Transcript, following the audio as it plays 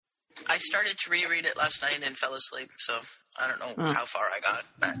I started to reread it last night and fell asleep, so I don't know how far I got.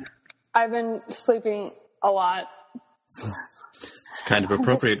 But I've been sleeping a lot. It's kind of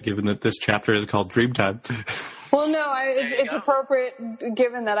appropriate given that this chapter is called Dreamtime. Well, no, it's appropriate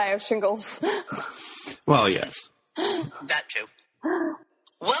given that I have shingles. Well, yes. That too.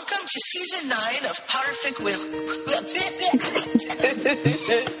 Welcome to Season 9 of Potterfic Will.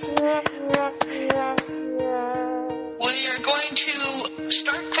 We are going to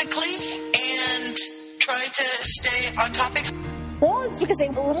start quickly and try to stay on topic. Well, it's because they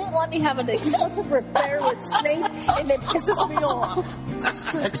won't let me have an exclusive affair with Snape, and it pisses me off.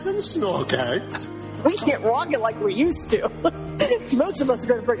 Sex and snorkeits. We can't rock it like we used to. Most of us are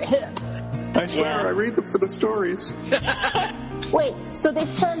going to bring a hit. I swear, I read them for the stories. Wait, so they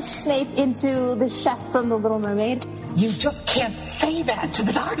turned Snape into the chef from The Little Mermaid? You just can't say that to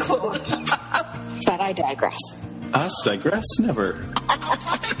the Dark Lord. But I digress. Us digress? Never.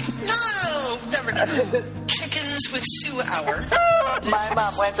 No, never. Chickens with Sue Hour. My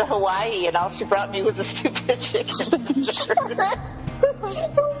mom went to Hawaii, and all she brought me was a stupid chicken. Oh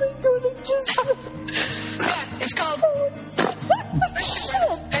my goodness, just... Yeah, it's called...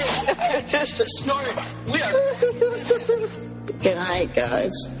 Hey, snort. We are... Good night,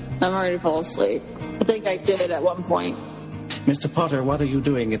 guys. I'm ready to fall asleep. I think I did at one point. Mr. Potter, what are you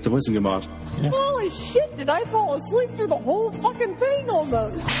doing at the Wizengamot? Holy shit, did I fall asleep through the whole fucking thing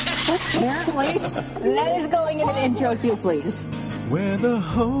almost? Apparently. That is going in an intro too, please. Where the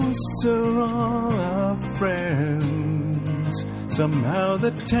hosts are all our friends. Somehow the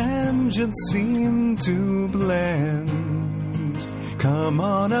tangents seem to blend. Come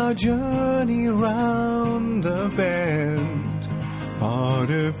on our journey round the bend.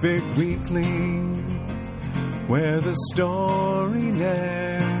 Potterfic Weekly, where the story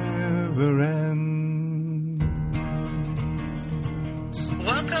never ends.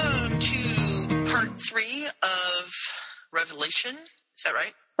 Welcome to part 3 of Revelation. Is that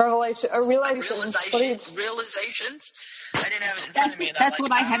right? Realizations. I didn't have it in front of me. And That's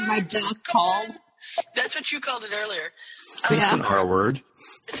what I had my job called. That's what you called it earlier. It's an R word.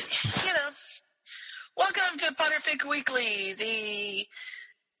 It's, welcome to Potterfic Weekly, the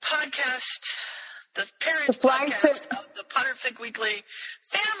podcast, the parent podcast of the Potterfic Weekly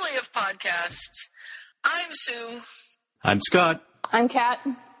family of podcasts. I'm Sue. I'm Scott. I'm Kat.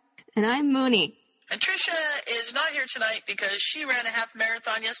 And I'm Mooney. And Trisha is not here tonight because she ran a half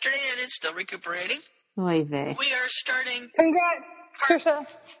marathon yesterday and is still recuperating. Oy vey. We are starting Congrats, Trisha.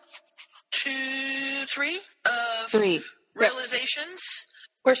 3 of 3 Realizations.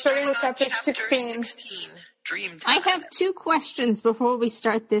 We're starting with on chapter 16. Dreamtime. I have 2 questions before we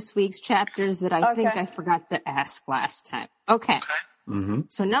start this week's chapters that I think I forgot to ask last time. Okay. Mm-hmm.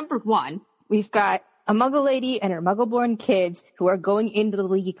 So number 1. We've got a Muggle lady and her Muggle-born kids who are going into the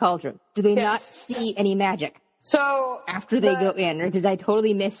Leaky Cauldron. Do they not see any magic So after they go in, or did I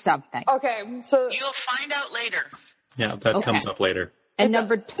totally miss something? Okay, so you'll find out later. Yeah, that comes up later. And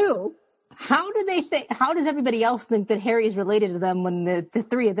number 2, how does everybody else think that Harry is related to them when the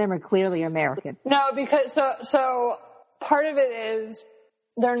 3 of them are clearly American? No, because so part of it is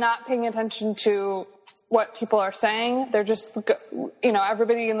they're not paying attention to what people are saying. They're just,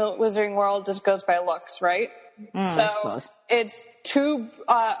 everybody in the wizarding world just goes by looks, right? So it's 2,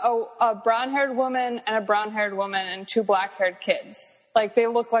 a brown-haired woman and a brown-haired woman and 2 black-haired kids. Like, they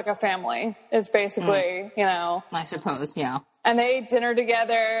look like a family, is basically, I suppose, yeah. And they ate dinner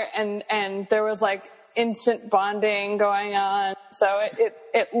together, and there was, like, instant bonding going on. So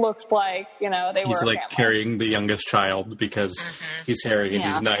it looked like, they were He's a like family. carrying the youngest child because he's Harry and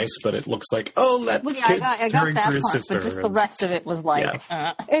he's nice, but it looks like, that Well, kid's I got caring that for his part, sister. but just the rest of it was like...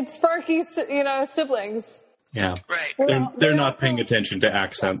 It's Sparky's, siblings. Yeah. Right. They're not paying attention to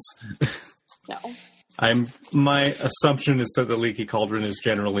accents. No. My assumption is that the Leaky Cauldron is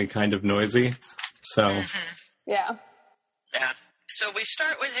generally kind of noisy. So Yeah. Yeah. So we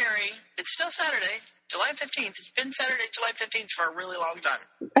start with Harry. It's still Saturday, July 15th. It's been Saturday, July 15th for a really long time.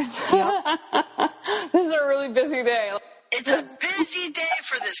 This is a really busy day. It's a busy day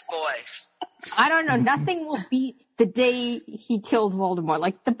for this boy. I don't know. Nothing will beat the day he killed Voldemort.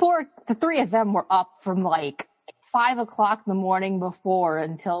 Like, the 3 of them were up from, 5 o'clock in the morning before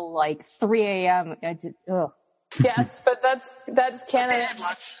until, 3 a.m. Yes, but that's canon.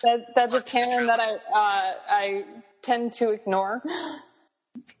 That's a canon that I tend to ignore.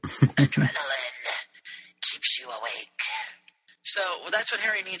 Adrenaline keeps you awake. So that's what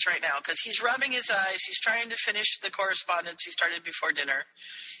Harry needs right now because he's rubbing his eyes. He's trying to finish the correspondence he started before dinner.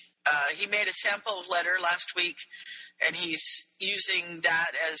 he made a sample letter last week, and he's using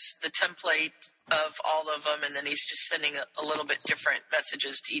that as the template of all of them, and then he's just sending a little bit different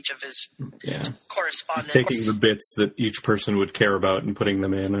messages to each of his correspondents. Taking the bits that each person would care about and putting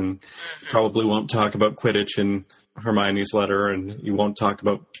them in, and probably won't talk about Quidditch in Hermione's letter, and he won't talk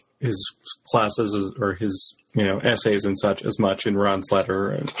about his classes or his essays and such as much in Ron's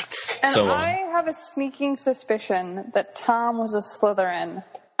letter, and so on. I have a sneaking suspicion that Tom was a Slytherin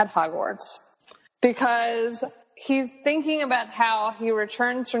at Hogwarts, because he's thinking about how he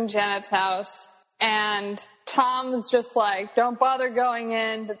returns from Janet's house, and Tom's just like, don't bother going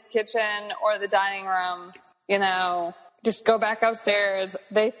into the kitchen or the dining room, just go back upstairs.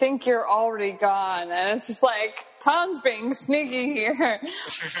 They think you're already gone. And it's just like, Tom's being sneaky here.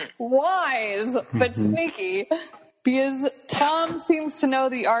 Wise, but sneaky. Because Tom seems to know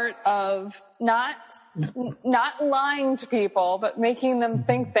the art of not lying to people, but making them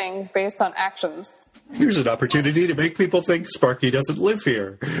think things based on actions. Here's an opportunity to make people think Sparky doesn't live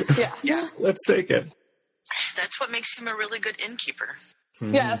here. Yeah. Let's take it. That's what makes him a really good innkeeper.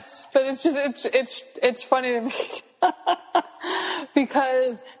 Mm-hmm. Yes, but it's funny to me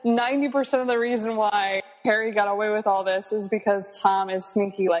because 90% of the reason why Harry got away with all this is because Tom is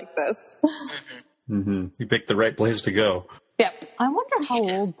sneaky like this. You picked the right place to go. Yep. I wonder how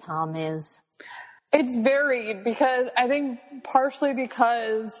old Tom is. It's varied because I think partially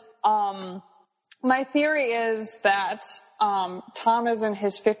because my theory is that Tom is in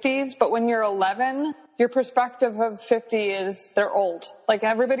his 50s, but when you're 11, your perspective of 50 is they're old. Like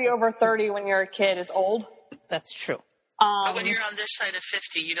everybody over 30 when you're a kid is old. That's true. But when you're on this side of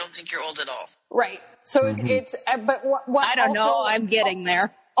 50, you don't think you're old at all. Right. So it's but what I don't know. I'm getting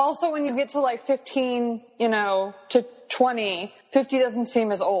there. Also, when you get to like 15, to 20, 50 doesn't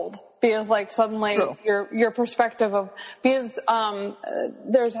seem as old. Because like suddenly your perspective of, because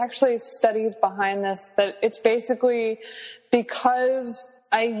there's actually studies behind this that it's basically because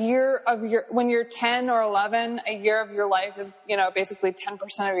a year of when you're 10 or 11, a year of your life is, basically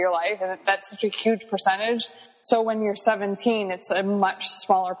 10% of your life. And that's such a huge percentage. So when you're 17, it's a much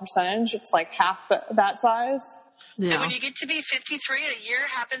smaller percentage. It's like half that size. Yeah. And when you get to be 53, a year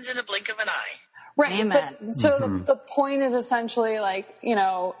happens in a blink of an eye. Right. Amen. So the point is essentially like,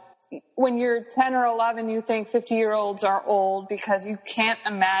 when you're 10 or 11, you think 50-year-olds are old because you can't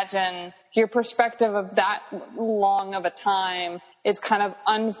imagine your perspective of that long of a time is kind of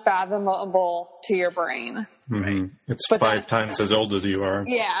unfathomable to your brain. Right. It's 5 times as old as you are.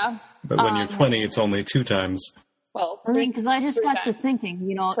 Yeah. But when you're 20, it's only 2 times. Well, because I just got to thinking,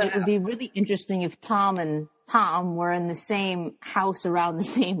 it would be really interesting if Tom and Tom were in the same house around the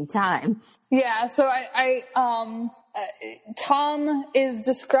same time. Yeah, so Tom is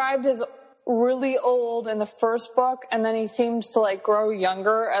described as really old in the first book, and then he seems to like grow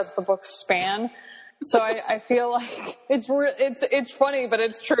younger as the books span. So I feel like it's funny, but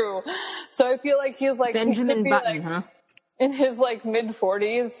it's true. So I feel like he's like Benjamin Button, huh? In his like mid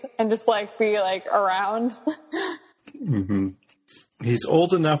 40s and just like be like around. He's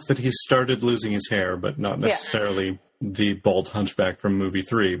old enough that he started losing his hair, but not necessarily the bald hunchback from movie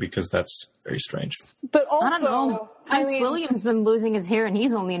 3, because that's very strange. But also, I don't know. Prince William's been losing his hair, and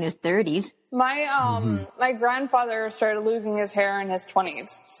he's only in his 30s. My my grandfather started losing his hair in his 20s.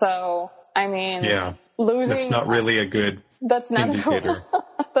 So I mean, losing. That's not really a good. That's not indicator.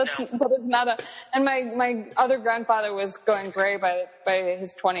 That is not a. And my other grandfather was going gray by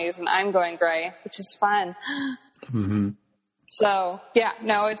his 20s, and I'm going gray, which is fun. So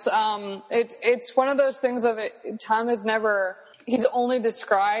it's one of those things of it. Tom is never. He's only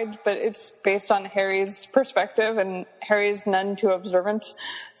described, but it's based on Harry's perspective, and Harry's none too observant.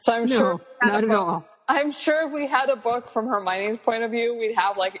 So I'm sure not at all. I'm sure if we had a book from Hermione's point of view, we'd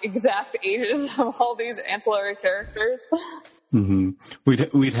have like exact ages of all these ancillary characters.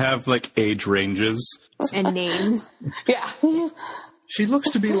 We'd have like age ranges and names. Yeah. She looks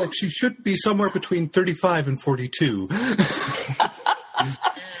to be like she should be somewhere between 35 and 42.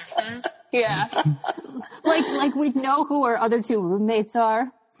 Yeah. Like we'd know who our other 2 roommates are.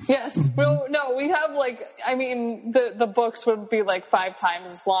 Yes. Well, no, we have like, I mean, the books would be like 5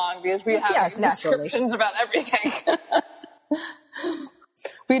 times as long because we have descriptions about everything.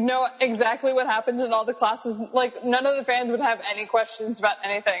 We'd know exactly what happens in all the classes. Like, none of the fans would have any questions about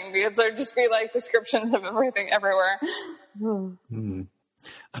anything because there'd just be like descriptions of everything everywhere.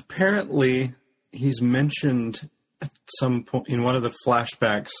 Apparently, he's mentioned at some point in one of the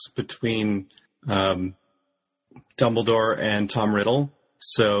flashbacks between Dumbledore and Tom Riddle.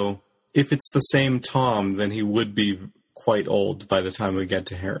 So if it's the same Tom, then he would be quite old by the time we get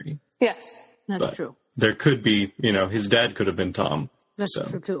to Harry. Yes, that's true. There could be, his dad could have been Tom. That's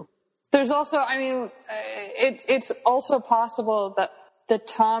true too. There's also, I mean, it's also possible that the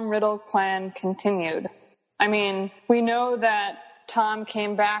Tom Riddle clan continued. I mean, we know that Tom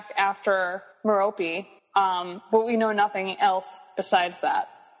came back after Merope, but we know nothing else besides that,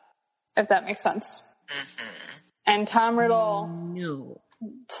 if that makes sense. Mm-hmm. And Tom Riddle... No.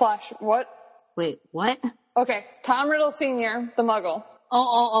 / what? Wait, what? Okay, Tom Riddle Sr., the Muggle.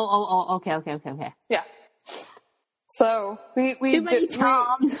 Oh, okay. Yeah. So, we too many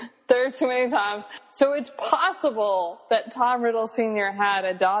Toms. There are too many Toms. So it's possible that Tom Riddle Sr. had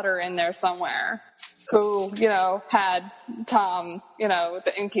a daughter in there somewhere who, had Tom,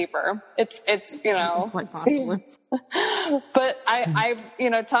 the innkeeper. It's quite possible. But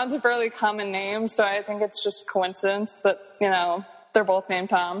Tom's a fairly common name, so I think it's just coincidence that, they're both named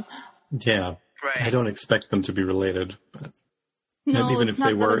Tom. Yeah. Right. I don't expect them to be related. But no, even it's if not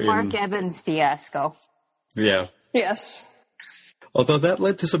they were the Mark Evans fiasco. Yeah. Yes. Although that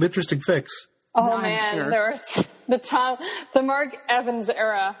led to some interesting fics. Oh, man, there was the Mark Evans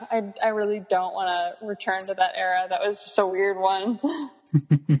era. I really don't want to return to that era. That was just a weird one.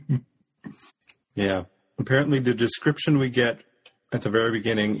 Yeah. Apparently the description we get at the very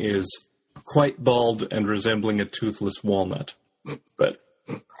beginning is quite bald and resembling a toothless walnut. But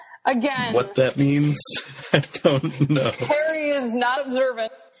again, what that means, I don't know. Harry is not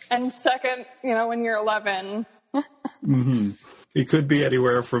observant. And second, when you're 11. Mm-hmm. It could be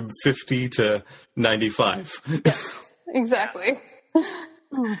anywhere from 50 to 95. Yes, exactly.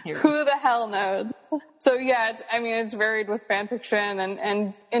 Who the hell knows? So yeah, it's varied with fan fiction,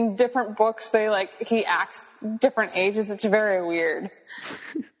 and in different books he acts different ages. It's very weird.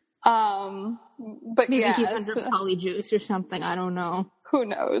 But maybe yeah, he's under polyjuice or something. I don't know. Who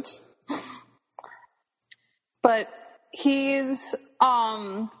knows? But he's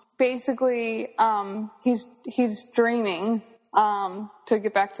basically he's dreaming. To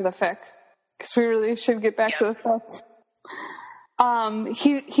get back to the fic, because we really should get back to the fic.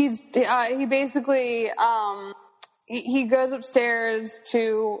 He basically he goes upstairs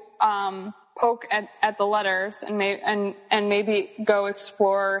to poke at the letters and maybe go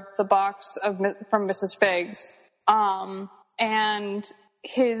explore the box from Mrs. Figg's. And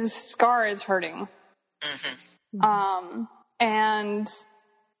his scar is hurting. Mm-hmm. And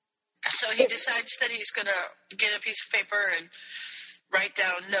so he decides that he's going to get a piece of paper and write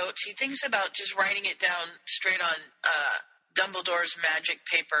down notes. He thinks about just writing it down straight on Dumbledore's magic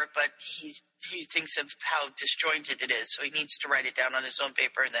paper, but he thinks of how disjointed it is, so he needs to write it down on his own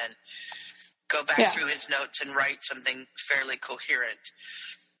paper and then go back through his notes and write something fairly coherent.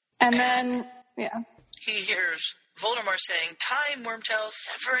 And then, he hears Voldemort saying, "Time, Wormtail,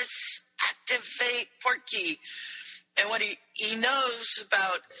 Severus, activate Portkey." And what he knows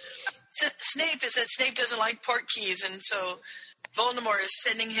about Snape is that Snape doesn't like Portkeys, and so Voldemort is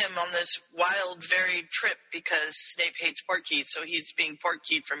sending him on this wild, varied trip because Snape hates Portkeys, so he's being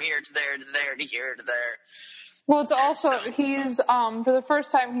Portkeyed from here to there to there to here to there. Well, it's also, he's, for the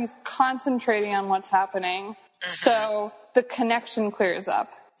first time, he's concentrating on what's happening, mm-hmm. So the connection clears up.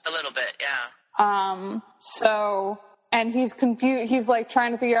 A little bit, yeah. And he's confused. He's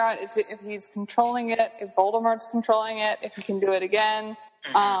trying to figure out if he's controlling it, if Voldemort's controlling it, if he can do it again.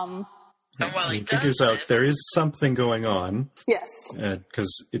 Mm-hmm. And while he figures out there is something going on. Yes.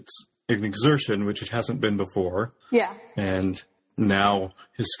 Because it's an exertion, which it hasn't been before. Yeah. And now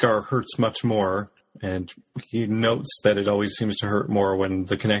his scar hurts much more. And he notes that it always seems to hurt more when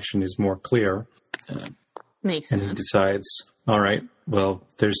the connection is more clear. Makes sense. And he decides, all right, well,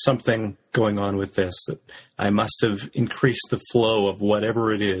 there's something going on with this. That I must have increased the flow of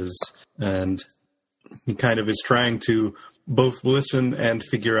whatever it is. And he kind of is trying to both listen and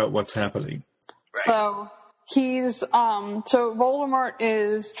figure out what's happening. Right. So he's, so Voldemort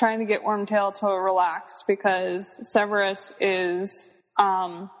is trying to get Wormtail to relax because Severus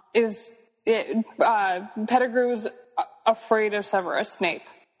Pettigrew's afraid of Severus Snape.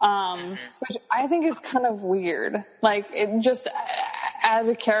 Which I think is kind of weird. It just as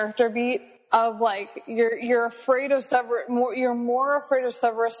a character beat of you're afraid of Severus. You're more afraid of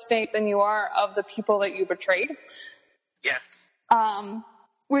Severus Snape than you are of the people that you betrayed. Yeah.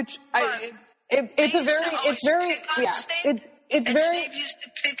 Which it's very Snape used to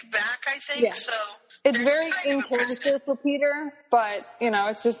pick back, I think. Yeah. So it's very in character for Peter, but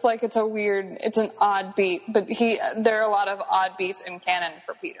it's just it's an odd beat. But there are a lot of odd beats in canon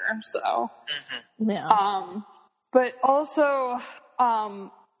for Peter. So, yeah. But also,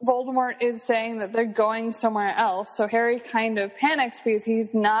 Voldemort is saying that they're going somewhere else. So Harry kind of panics because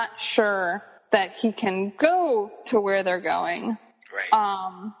he's not sure that he can go to where they're going. Right.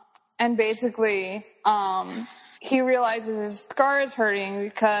 and basically he realizes his scar is hurting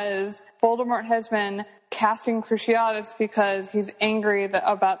because Voldemort has been casting Cruciatus because he's angry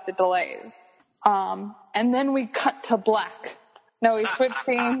about the delays. And then we cut to black. No, we switch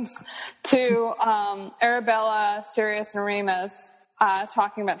scenes to Arabella, Sirius, and Remus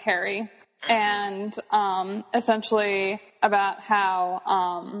talking about Harry, and essentially about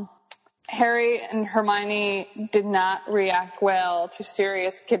how Harry and Hermione did not react well to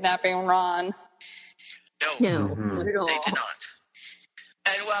Sirius kidnapping Ron. No, not at all. They did not.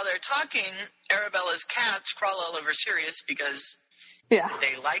 And while they're talking, Arabella's cats crawl all over Sirius because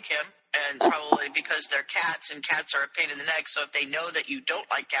they like him, and probably because they're cats, and cats are a pain in the neck, so if they know that you don't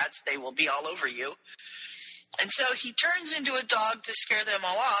like cats, they will be all over you. And so he turns into a dog to scare them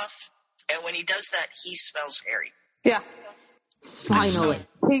all off, and when he does that, he smells Harry. Yeah. Finally.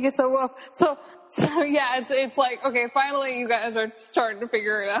 He gets so well. So yeah, it's like, okay, finally you guys are starting to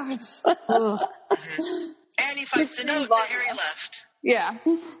figure it out. And he finds the note that Harry left. Yeah.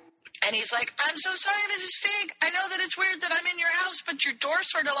 And he's like, I'm so sorry, Mrs. Fig. I know that it's weird that I'm in your house, but your door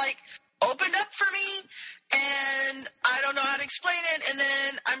sort of like opened up for me, and I don't know how to explain it. And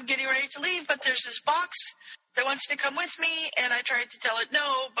then I'm getting ready to leave, but there's this box that wants to come with me, and I tried to tell it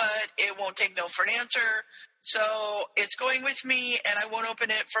no, but it won't take no for an answer. So it's going with me, and I won't open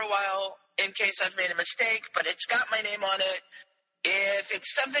it for a while in case I've made a mistake, but it's got my name on it. If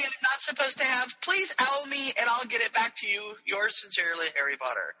it's something I'm not supposed to have, please owl me, and I'll get it back to you. Yours sincerely, Harry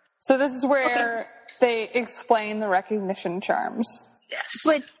Potter. So this is where they explain the recognition charms. Yes.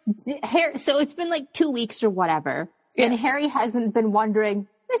 But Harry, so it's been like 2 weeks or whatever, and Harry hasn't been wondering,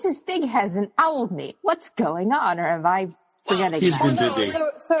 Mrs. Fig hasn't owled me. What's going on? Or am I forgetting he's that? been busy.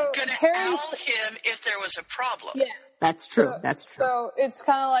 So Gonna owl him if there was a problem. Yeah. That's true. That's true. So it's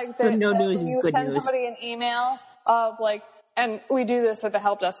kind of like But no news is you good send news. somebody an email of like, and we do this at the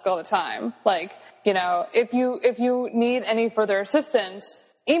help desk all the time. Like, you know, if you need any further assistance,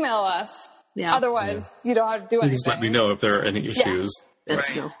 email us. Yeah. Otherwise, you don't have to do anything. Just let me know if there are any issues. That's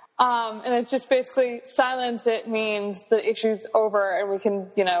true. And it's just basically silence. It means the issue's over and we can,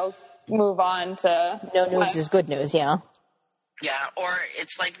 you know, move on to No news is good news, yeah. Yeah, or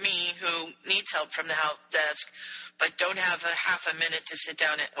it's like me who needs help from the help desk, but don't have a half a minute to sit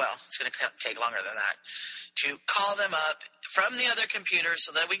down and, well, it's going to take longer than that, to call them up from the other computer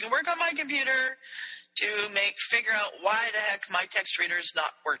so that we can work on my computer to figure out why the heck my text reader is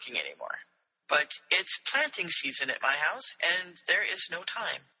not working anymore. But it's planting season at my house, and there is no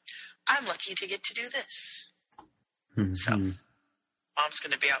time. I'm lucky to get to do this. Mm-hmm. So, Mom's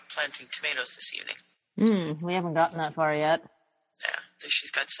going to be out planting tomatoes this evening. We haven't gotten that far yet. Yeah,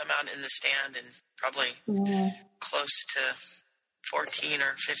 she's got some out in the stand and probably close to 14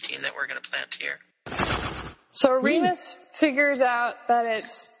 or 15 that we're going to plant here. So Remus figures out that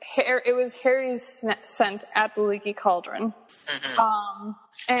it was Harry's scent at the Leaky Cauldron.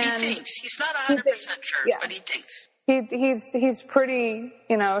 And he thinks. He's not 100% sure, but he thinks. He's pretty,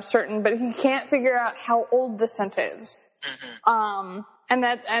 you know, certain, but he can't figure out how old the scent is.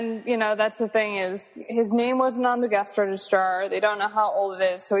 And you know, that's the thing is his name wasn't on the guest registrar. They don't know how old it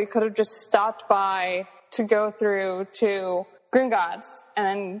is, so he could have just stopped by to go through to Gringotts and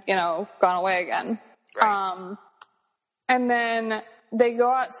then, you know, gone away again. Right. And then they go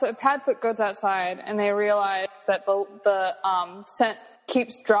out, so Padfoot goes outside and they realize that the scent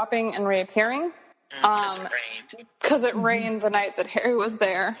keeps dropping and reappearing. Because it rained the night that Harry was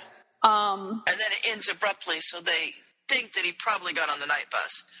there. And then it ends abruptly, so they think that he probably got on the night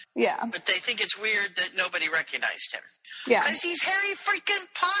bus. Yeah. But they think it's weird that nobody recognized him. Yeah. Because he's Harry freaking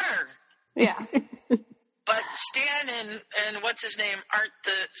Potter. Yeah. But Stan and what's his name aren't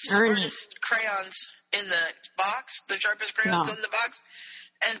the smartest crayons in the box, the sharpest crayons in the box,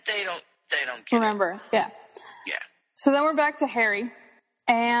 and they don't get Remember. it. Yeah. So then we're back to Harry,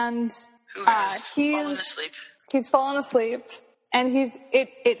 and who has fallen asleep. He's fallen asleep, and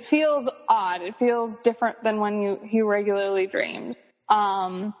it feels odd. It feels different than when he regularly dreamed.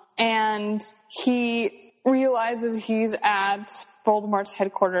 And he realizes he's at Voldemort's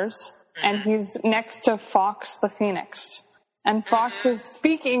headquarters, and he's next to Fawkes the Phoenix. And Fawkes is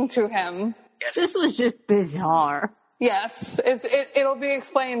speaking to him. Yes. This was just bizarre. Yes, it'll be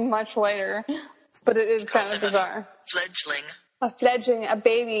explained much later, but it is kind of bizarre. Fledgling. A fledgling, a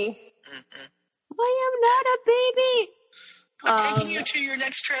baby. I am not a baby. I'm taking you to your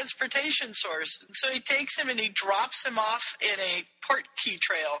next transportation source. And so he takes him and he drops him off in a port key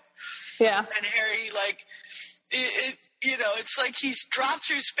trail. Yeah. And Harry, like, it's like he's dropped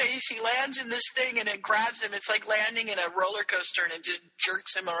through space. He lands in this thing and it grabs him. It's like landing in a roller coaster and it just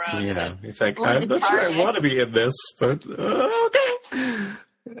jerks him around. Yeah, it's like, I'm not sure I want to be in this, but okay.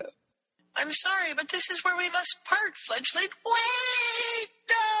 I'm sorry, but this is where we must part, fledgling. Wait!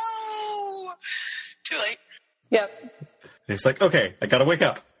 No! Too late. Yep. And he's like, okay, I gotta wake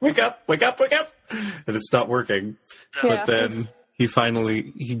up. Wake up, wake up, wake up! And it's not working. No. But then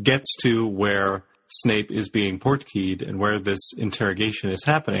he gets to where Snape is being portkeyed and where this interrogation is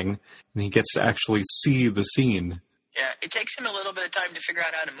happening, and he gets to actually see the scene. Yeah, it takes him a little bit of time to figure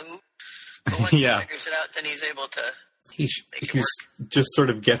out how to move. But once he figures it out, then he's able to make it work. Just sort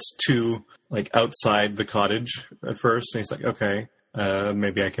of gets to, like, outside the cottage at first, and he's like, okay,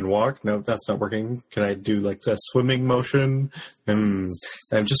 maybe I can walk. No, that's not working. Can I do, like, a swimming motion? And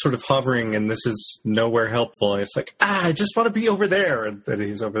I'm just sort of hovering, and this is nowhere helpful. And it's like, I just want to be over there. And then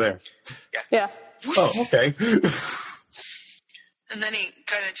he's over there. Yeah. Oh, okay. And then he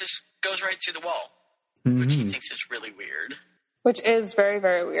kind of just goes right through the wall, which he thinks is really weird. Which is very,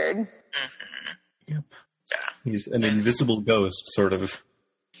 very weird. Mm-hmm. Yep. Yeah. He's an invisible ghost, sort of.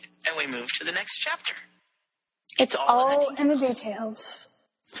 And we move to the next chapter. It's all in the details.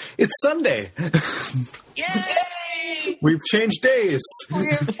 It's Sunday. Yay! We've changed days.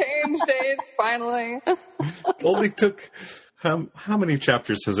 We have changed days, finally. Only took... How many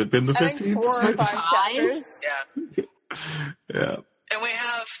chapters has it been? The 15? I think 4 or 5 chapters. Yeah. Yeah. And we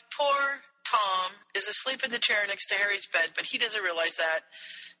have poor Tom is asleep in the chair next to Harry's bed, but he doesn't realize that.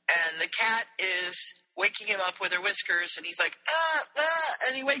 And the cat is waking him up with her whiskers, and he's like,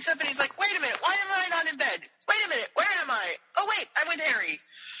 and he wakes up and he's like, wait a minute, why am I not in bed? Wait a minute, where am I? Oh, wait, I'm with Harry.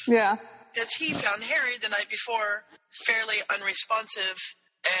 Yeah. Because he found Harry the night before fairly unresponsive,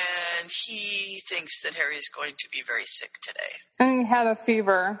 and he thinks that Harry is going to be very sick today. And he had a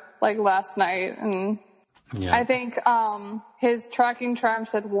fever, like, last night, and I think his tracking charm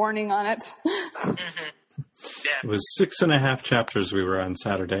said warning on it. Yeah. It was 6.5 chapters we were on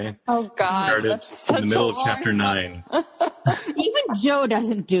Saturday. Oh, God. Started in the middle of chapter 9. Even Joe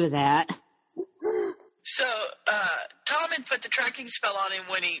doesn't do that. So, Tom had put the tracking spell on him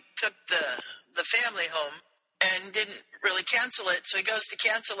when he took the family home and didn't really cancel it. So he goes to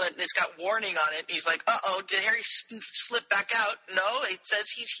cancel it, and it's got warning on it. And he's like, uh-oh, did Harry slip back out? No, it says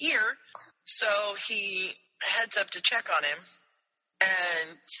he's here. So he heads up to check on him,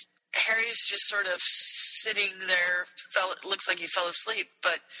 and Harry's just sort of sitting there. Looks like he fell asleep,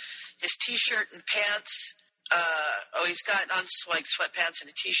 but his T-shirt and pants, he's got on, like, sweatpants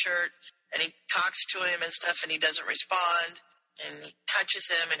and a T-shirt, and he talks to him and stuff, and he doesn't respond, and he touches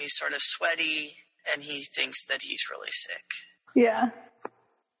him, and he's sort of sweaty, and he thinks that he's really sick. Yeah.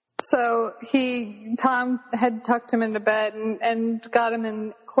 So Tom had tucked him into bed and got him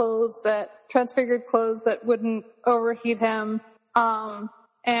in transfigured clothes that wouldn't overheat him.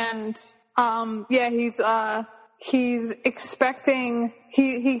 He's expecting,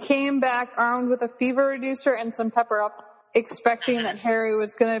 he came back armed with a fever reducer and some pepper up, expecting that Harry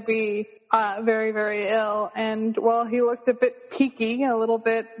was going to be very, very ill. And, well, he looked a bit peaky, a little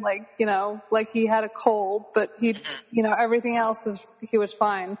bit like he had a cold, but everything else he was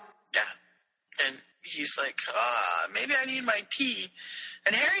fine. Yeah. And he's like, maybe I need my tea.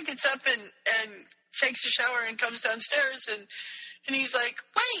 And Harry gets up and takes a shower and comes downstairs, and he's like,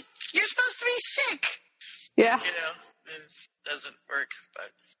 wait, you're supposed to be sick. Yeah. It doesn't work,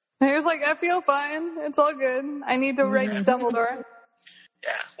 but... And he was like, I feel fine. It's all good. I need to write to Dumbledore.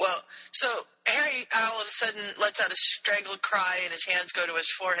 Yeah, well, so Harry all of a sudden lets out a strangled cry, and his hands go to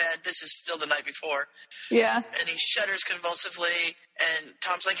his forehead. This is still the night before. Yeah. And he shudders convulsively, and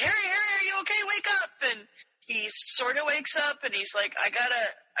Tom's like, Harry, are you okay? Wake up! And he sort of wakes up, and he's like, I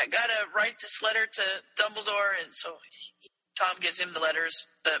gotta write this letter to Dumbledore. And so Tom gives him the letters,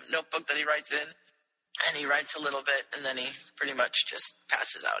 the notebook that he writes in, and he writes a little bit, and then he pretty much just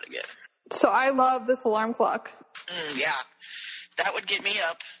passes out again. So I love this alarm clock. Yeah, that would get me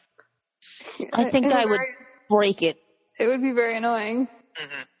up. I think I would break it. It would be very annoying.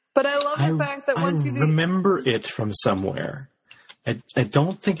 Mm-hmm. But I love the fact that once you remember it from somewhere. I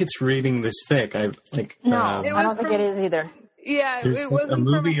don't think it's reading this fic. I don't think it is either. Yeah, it wasn't a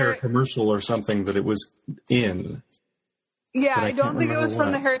movie or a commercial or something that it was in. Yeah, I don't think it was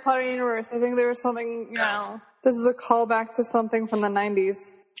from the Harry Potter universe. I think there was something, this is a callback to something from the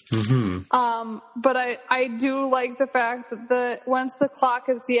 90s. Mm-hmm. But I do like the fact that once the clock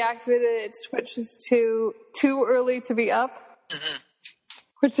is deactivated, it switches to too early to be up,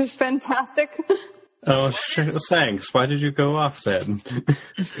 which is fantastic. Oh, sure, thanks. Why did you go off then?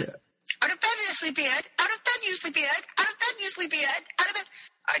 Yeah. Out of bed, you sleepyhead. Out of bed, you sleepyhead. Out of bed, you sleepyhead. Out of bed.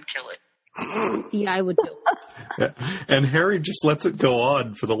 I'd kill it. Yeah, I would too. Yeah. And Harry just lets it go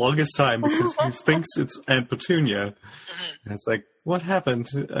on for the longest time because he thinks it's Aunt Petunia. And it's like, what happened?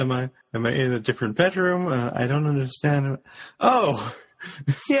 Am I in a different bedroom? I don't understand. Oh,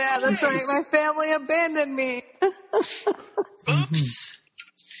 Yeah, that's right. My family abandoned me. Oops.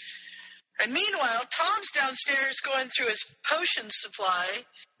 And meanwhile, Tom's downstairs going through his potion supply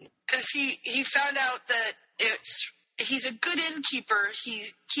because he found out that he's a good innkeeper.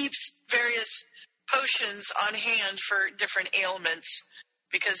 He keeps various potions on hand for different ailments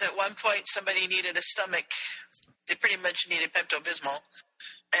because at one point somebody needed a stomach. They pretty much needed Pepto-Bismol.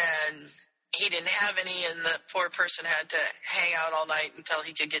 And he didn't have any, and the poor person had to hang out all night until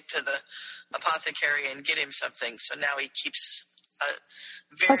he could get to the apothecary and get him something. So now he keeps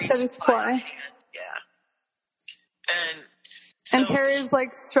a steady supply. Yeah. And Harry's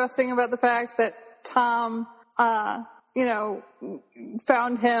like stressing about the fact that Tom,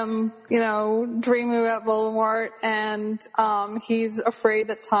 found him, dreaming about Voldemort, and he's afraid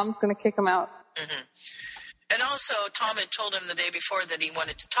that Tom's going to kick him out. Mm-hmm. And also, Tom had told him the day before that he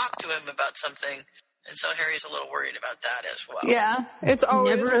wanted to talk to him about something, and so Harry's a little worried about that as well. Yeah, it's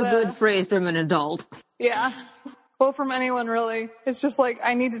always never a good phrase from an adult. Yeah. Well, from anyone, really. It's just like,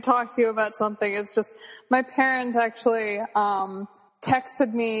 I need to talk to you about something. It's just, my parents actually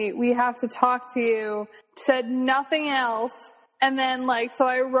texted me, we have to talk to you, said nothing else, and then, so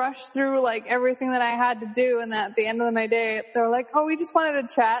I rushed through, everything that I had to do, and at the end of my day, they were like, oh, we just wanted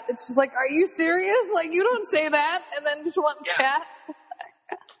to chat. It's just like, are you serious? You don't say that, and then just want to chat?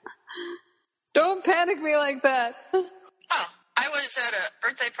 Don't panic me like that. Oh, I was at a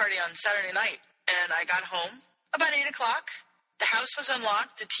birthday party on Saturday night, and I got home about 8 o'clock. The house was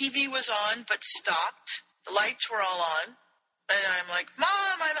unlocked. The TV was on, but stopped. The lights were all on. And I'm like,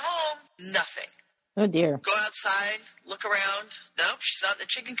 Mom, I'm home. Nothing. Oh, dear. Go outside, look around. Nope, she's not in the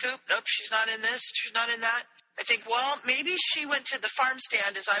chicken coop. Nope, she's not in this. She's not in that. I think, well, maybe she went to the farm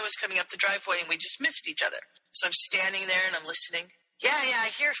stand as I was coming up the driveway and we just missed each other. So I'm standing there and I'm listening. Yeah,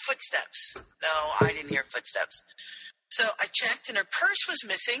 I hear footsteps. No, I didn't hear footsteps. So I checked and her purse was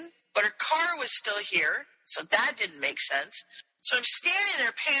missing, but her car was still here. So that didn't make sense. So I'm standing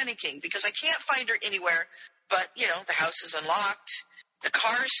there panicking because I can't find her anywhere. But, the house is unlocked. The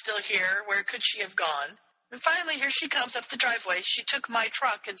car's still here. Where could she have gone? And finally, here she comes up the driveway. She took my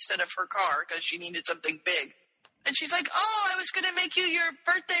truck instead of her car because she needed something big. And she's like, oh, I was going to make you your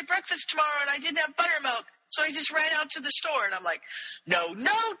birthday breakfast tomorrow, and I didn't have buttermilk. So I just ran out to the store, and I'm like, no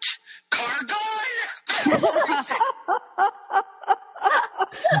note, car gone.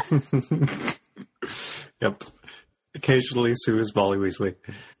 Yep. Occasionally, Sue is Molly Weasley.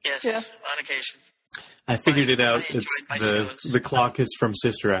 Yes, on occasion. I figured it out. It's the clock is from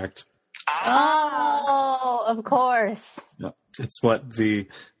Sister Act. Oh, of course. Yep. It's what the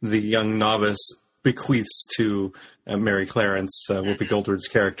young novice bequeaths to Mary Clarence, Whoopi Goldberg's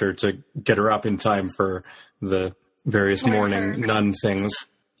character, to get her up in time for the various morning nun things.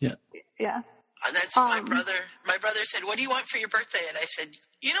 Yeah. Yeah. That's my brother. My brother said, what do you want for your birthday? And I said,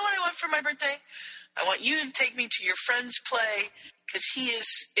 you know what I want for my birthday? I want you to take me to your friend's play because he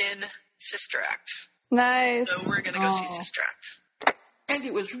is in Sister Act. Nice. So we're going to go see Sister Act. And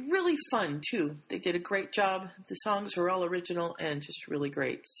it was really fun, too. They did a great job. The songs were all original and just really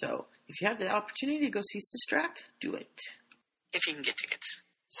great. So if you have the opportunity to go see Sister Act, do it. If you can get tickets.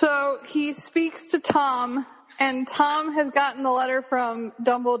 So he speaks to Tom, and Tom has gotten the letter from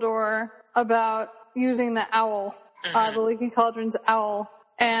Dumbledore about using the owl, the Leaky Cauldron's owl.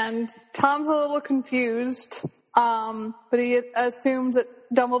 And Tom's a little confused, but he assumes that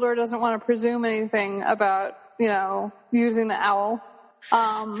Dumbledore doesn't want to presume anything about, using the owl.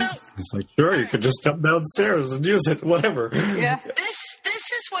 He's like, sure, you could just jump downstairs and use it, whatever. Yeah. This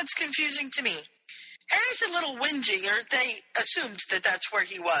is what's confusing to me. Harry's a little whinging, or they assumed that that's where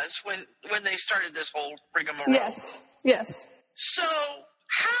he was when they started this whole rigmarole. Yes. So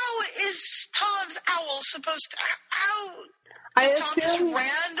how is Tom's owl supposed to? I Tom assume just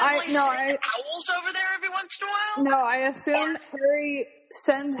randomly send owls over there every once in a while? No, I assume Harry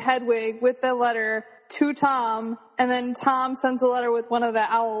sends Hedwig with the letter to Tom, and then Tom sends a letter with one of the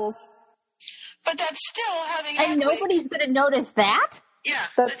owls. But that's still having Hedwig. And nobody's going to notice that? Yeah,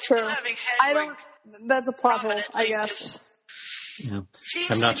 that's true. Still having Hedwig. That's a plot hole, I guess. Yeah.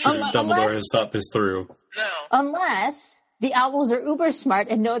 I'm not sure Dumbledore has thought this through. No. Unless the owls are uber smart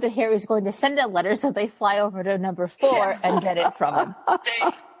and know that Harry's going to send a letter, so they fly over to number 4 and get it from him.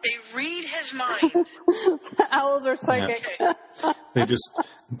 They read his mind. The owls are psychic. Yeah.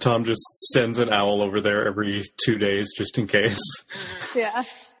 Tom just sends an owl over there every 2 days just in case. Mm-hmm. Yeah.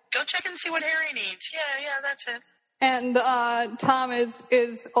 Go check and see what Harry needs. Yeah, that's it. And Tom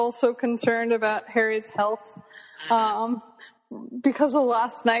is also concerned about Harry's health because of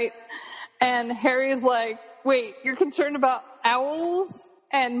last night. And Harry's like, wait, you're concerned about owls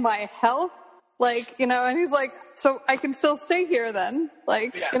and my health? Like, you know, and he's like, so I can still stay here then?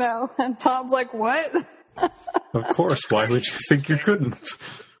 Like, you know, and Tom's like, what? Of course. Why would you think you couldn't?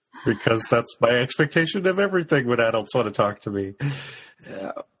 Because that's my expectation of everything when adults want to talk to me.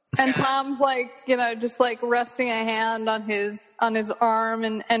 Yeah. And Tom's like, you know, just like resting a hand on his arm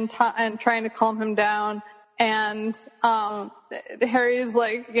and trying to calm him down. And Harry's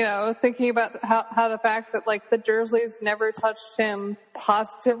like, you know, thinking about how the fact that like the Dursleys never touched him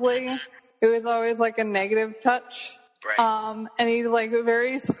positively. It was always like a negative touch. Right. And he's like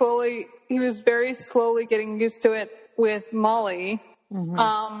he was very slowly getting used to it with Molly.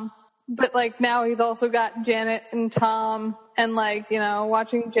 Mm-hmm. But like now he's also got Janet and Tom, and like, you know,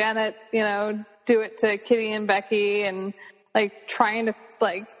 watching Janet, you know, do it to Kitty and Becky, and like trying to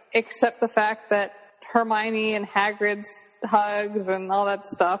like accept the fact that Hermione and Hagrid's hugs and all that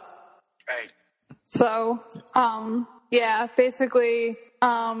stuff. Right. So, yeah, basically,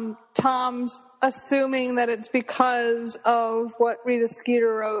 Tom's assuming that it's because of what Rita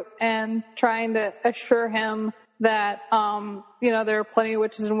Skeeter wrote and trying to assure him that, you know, there are plenty of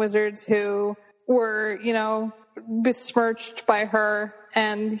witches and wizards who were, you know, besmirched by her,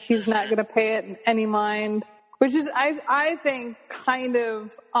 and he's not going to pay it any mind, which is, I think, kind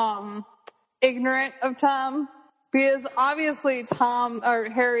of, ignorant of Tom, because obviously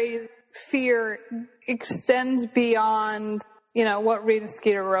Harry's fear extends beyond, you know, what Rita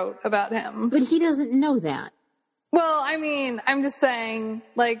Skeeter wrote about him. But he doesn't know that. Well, I mean, I'm just saying,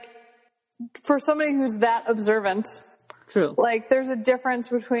 like, for somebody who's that observant, true. Like, there's a difference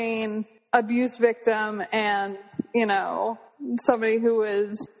between abuse victim and, you know, somebody who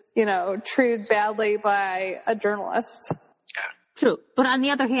was, you know, treated badly by a journalist. True. But on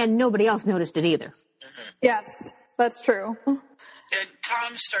the other hand, nobody else noticed it either. Mm-hmm. Yes, that's true. And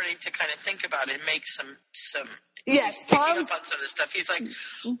Tom's starting to kind of think about it, make some. Yes, Tom's picking up on some of this stuff. He's like,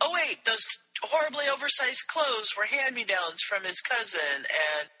 oh wait, those horribly oversized clothes were hand-me-downs from his cousin,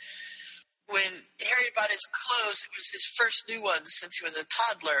 and when Harry bought his clothes, it was his first new ones since he was a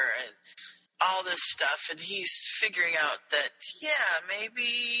toddler, and all this stuff, and he's figuring out that, yeah, maybe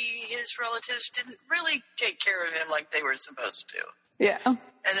his relatives didn't really take care of him like they were supposed to. Yeah. And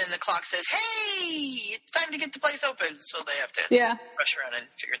then the clock says, hey, it's time to get the place open, so they have to rush around and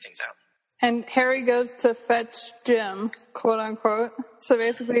figure things out. And Harry goes to fetch Jim, quote unquote. So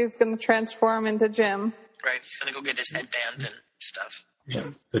basically he's going to transform into Jim. Right, he's going to go get his headband and stuff. Yeah,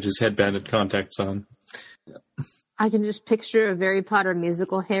 put his headband and contacts on. Yeah. I can just picture a Harry Potter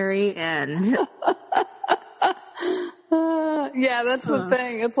musical Harry and... yeah, that's the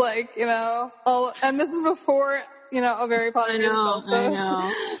thing. It's like, you know, and this is before, you know, a Harry Potter musical. So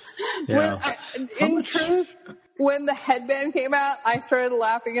I know. In truth, when the headband came out, I started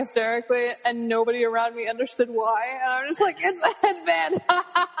laughing hysterically, and nobody around me understood why. And I'm just like, it's a headband.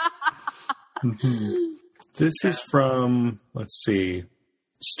 Mm-hmm. This is from, let's see,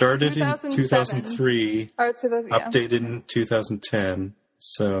 started in 2003, updated in 2010,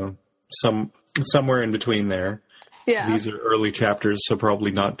 so somewhere in between there. Yeah. These are early chapters, so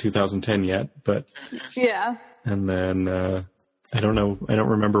probably not 2010 yet, but... Yeah. And then, I don't know, I don't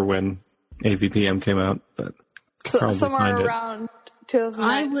remember when AVPM came out, but... somewhere around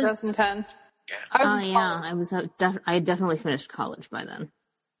 2009, 2010. I had definitely finished college by then.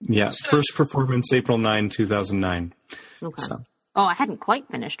 Yeah, first performance April 9, 2009. Okay. So. Oh, I hadn't quite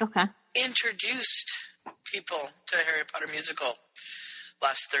finished. Okay. Introduced people to Harry Potter musical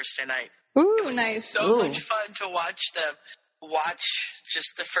last Thursday night. Ooh, it was nice. So much fun to watch them. Watch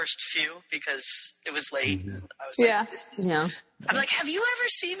just the first few because it was late. Mm-hmm. I was yeah. I'm like, have you ever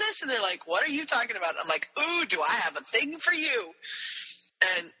seen this? And they're like, what are you talking about? I'm like, ooh, do I have a thing for you?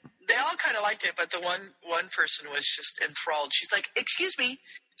 And they all kind of liked it, but the one person was just enthralled. She's like, excuse me,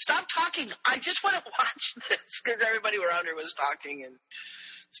 stop talking. I just want to watch this because everybody around her was talking and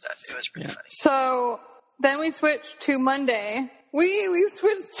stuff. It was pretty funny. So then we switched to Monday. We've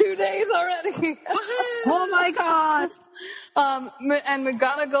switched 2 days already. Oh my God. And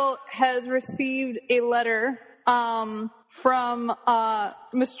McGonagall has received a letter from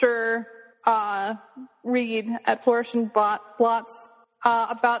Mr. Reed at Flourish and Blots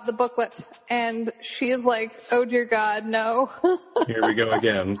about the booklet, and she is like, oh dear God, no. Here we go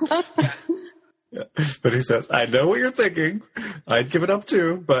again. Yeah. But he says, I know what you're thinking. I'd give it up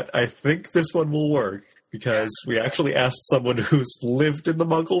too, but I think this one will work because we actually asked someone who's lived in the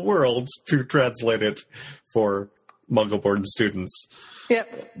Muggle world to translate it for Muggle-born students.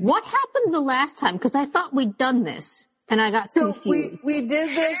 Yep. What happened the last time? Because I thought we'd done this, and I got confused. We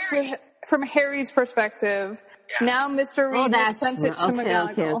did this from Harry's perspective. Yeah. Now Mr. Reed has sent it to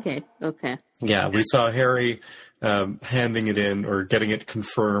McGonagall. Okay. Yeah, we saw Harry handing it in or getting it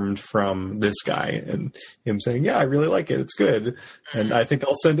confirmed from this guy, and him saying, "Yeah, I really like it. It's good, and I think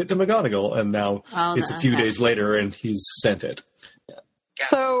I'll send it to McGonagall." And now it's a few days later, and he's sent it. Yeah.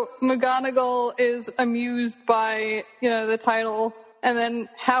 So McGonagall is amused by the title, and then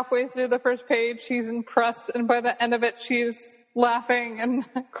halfway through the first page, she's impressed, and by the end of it, she's laughing and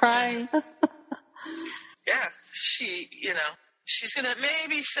crying. Yeah, she's going to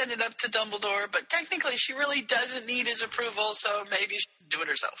maybe send it up to Dumbledore, but technically she really doesn't need his approval, so maybe she should do it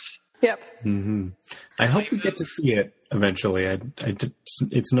herself. Yep. Mm-hmm. I hope we get to see it eventually.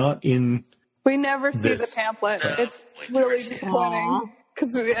 It's not in... We never see the pamphlet. No, it's really disappointing.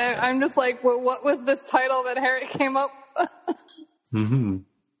 Because I'm just like, well, what was this title that Harry came up with? Mm-hmm.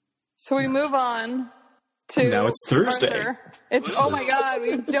 So we move on to... Now it's Thursday. Arthur. Oh my god,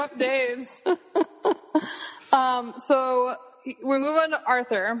 we've jumped days. So we move on to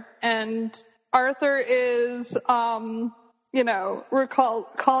Arthur, and Arthur is, calling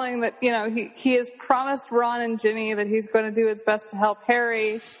that, he has promised Ron and Ginny that he's going to do his best to help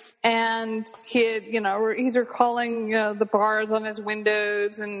Harry, and he's recalling, the bars on his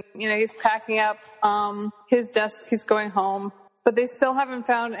windows, and, he's packing up, his desk, he's going home, but they still haven't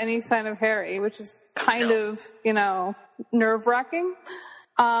found any sign of Harry, which is kind of, nerve-wracking.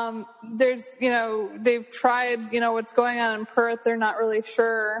 There's, they've tried, what's going on in Perth. They're not really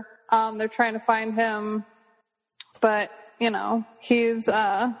sure. They're trying to find him, but, he's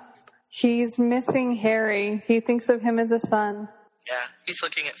missing Harry. He thinks of him as a son. Yeah, he's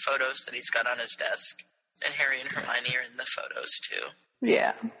looking at photos that he's got on his desk, and Harry and Hermione are in the photos too.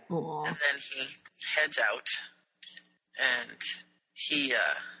 Yeah. Aww. And then he heads out, and he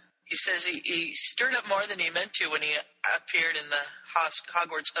says he stirred up more than he meant to when he appeared in the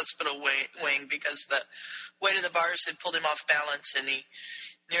Hogwarts hospital wing because the weight of the bars had pulled him off balance, and he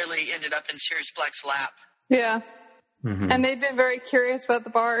nearly ended up in Sirius Black's lap. Yeah. Mm-hmm. And they've been very curious about the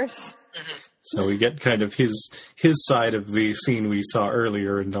bars. Mm-hmm. So we get kind of his side of the scene we saw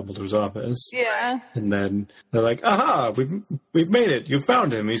earlier in Dumbledore's office. Yeah. And then they're like, aha, we've made it. You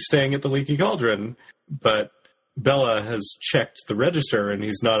found him. He's staying at the Leaky Cauldron. But Bella has checked the register, and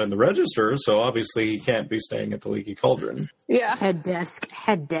he's not in the register, so obviously he can't be staying at the Leaky Cauldron. Yeah. Head desk.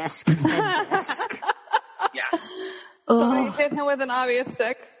 Yeah. Somebody hit him with an obvious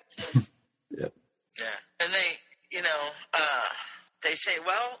stick. Yeah. Yeah. And they, they say,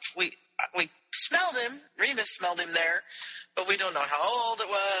 well, we smelled him. Remus smelled him there, but we don't know how old it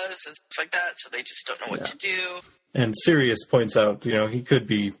was and stuff like that, so they just don't know what to do. And Sirius points out, he could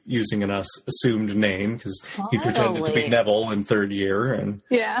be using an assumed name because he pretended to be Neville in third year, and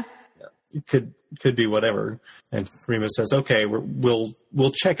it could be whatever. And Remus says, "Okay, we'll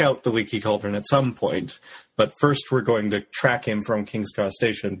check out the Leaky Cauldron at some point, but first we're going to track him from King's Cross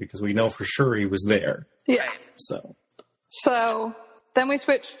Station because we know for sure he was there." Yeah. So then we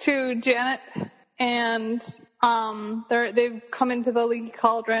switch to Janet, and they've come into the Leaky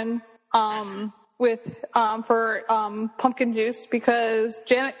Cauldron. For pumpkin juice because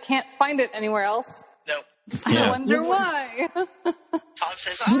Janet can't find it anywhere else. No. I wonder why. Tom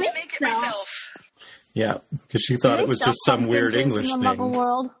says, I'll make it myself. Yeah, because she thought it was just some weird English thing. Muggle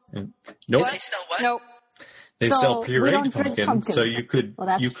world? Nope. They sell what? Nope. They sell pureed pumpkin, so you could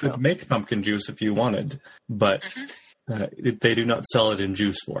make pumpkin juice if you wanted, but they do not sell it in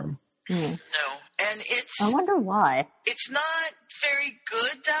juice form. No, and I wonder why. It's not very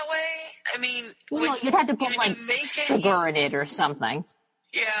good that way. I mean, you'd have to put sugar in it or something.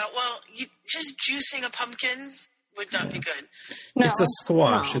 Yeah, well, just juicing a pumpkin would not be good. No. It's a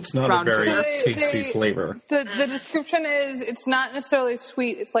squash. It's not a very tasty flavor. The description is it's not necessarily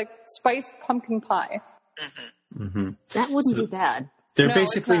sweet. It's like spiced pumpkin pie. Mm-hmm. Mm-hmm. That wouldn't be bad. They're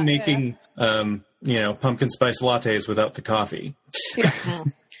basically making, pumpkin spice lattes without the coffee. Yeah.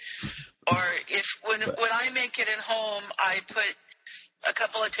 Or when I make it at home, I put a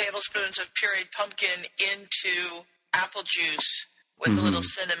couple of tablespoons of pureed pumpkin into apple juice with a little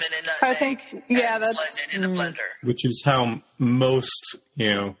cinnamon and nutmeg. I think, that's blend it in a blender. Which is how most,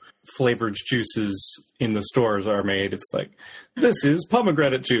 flavored juices in the stores are made. It's like, this is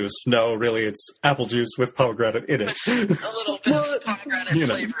pomegranate juice. No, really, it's apple juice with pomegranate in it. With a little bit of pomegranate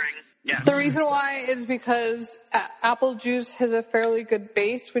flavoring. Yeah. The reason why is because apple juice has a fairly good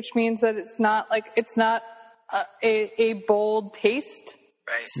base, which means that it's not a bold taste.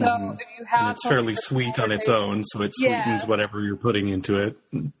 Right. So if you have, and it's fairly sweet on its own, so it sweetens whatever you're putting into it.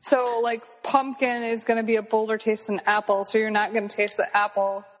 So pumpkin is going to be a bolder taste than apple, so you're not going to taste the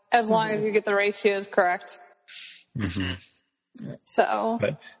apple as long as you get the ratios correct. Mm-hmm. So,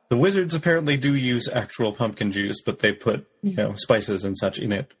 but the wizards apparently do use actual pumpkin juice, but they put spices and such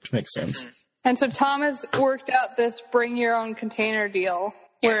in it, which makes sense. And so Tom has worked out this bring your own container deal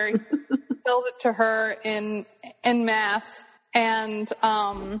where he fills it to her in mass. And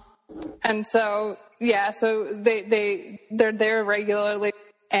so they're there regularly,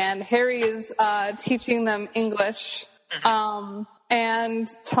 and Harry is teaching them English. And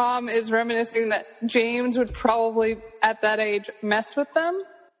Tom is reminiscing that James would probably at that age mess with them.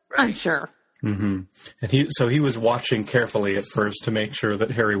 I'm sure. Mm-hmm. And he was watching carefully at first to make sure that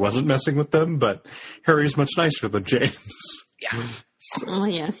Harry wasn't messing with them, but Harry's much nicer than James. Yeah. Oh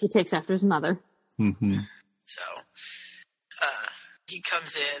yes, he takes after his mother. Mm-hmm. So he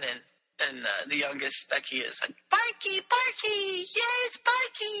comes in, and the youngest, Becky, is like, Barky, yes,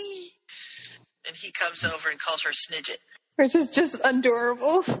 Barky. And he comes over and calls her Snidget. Which is just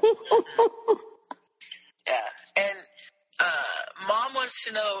adorable. Yeah. And Mom wants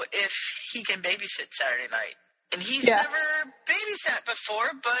to know if he can babysit Saturday night. And he's never babysat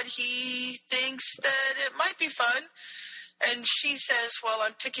before, but he thinks that it might be fun. And she says, well,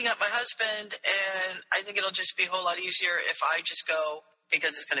 I'm picking up my husband, and I think it'll just be a whole lot easier if I just go,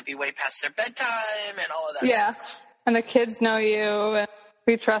 because it's going to be way past their bedtime and all of that stuff. And the kids know you, and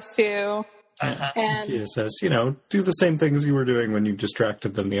we trust you. And he says, do the same things you were doing when you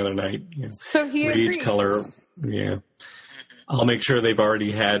distracted them the other night. So he agrees. Color. Yeah. I'll make sure they've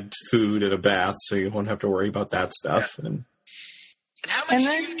already had food and a bath, so you won't have to worry about that stuff. Yeah. And how much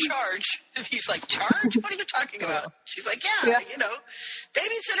do you charge? And he's like, charge? What are you talking about? She's like, yeah,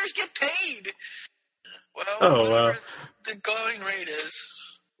 babysitters get paid. Well, whatever the going rate is.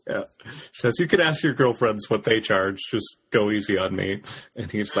 Yeah. Says, you can ask your girlfriends what they charge. Just go easy on me.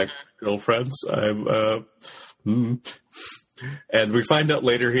 And he's like, girlfriends? And we find out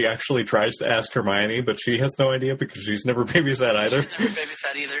later he actually tries to ask Hermione, but she has no idea because she's never babysat either. She's never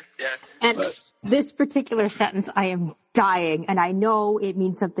babysat either, yeah. And this particular sentence, I am dying, and I know it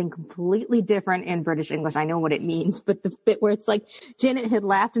means something completely different in British English. I know what it means, but the bit where it's like, Janet had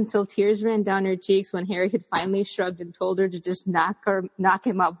laughed until tears ran down her cheeks when Harry had finally shrugged and told her to just knock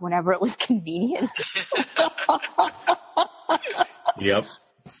him up whenever it was convenient. Yep.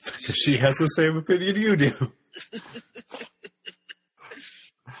 She has the same opinion you do.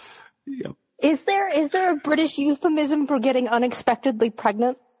 Yep. Is there a British euphemism for getting unexpectedly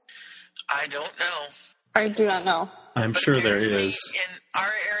pregnant? I don't know. I do not know. I'm sure there is. In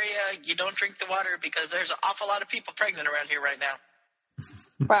our area, you don't drink the water because there's an awful lot of people pregnant around here right now.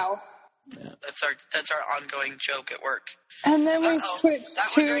 Wow. Yeah. That's our ongoing joke at work. And then we switch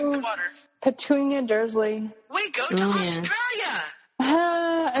to Petunia Dursley. We go to Australia.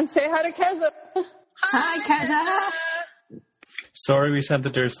 And say hi to Keza. Hi, Keza. Sorry we sent the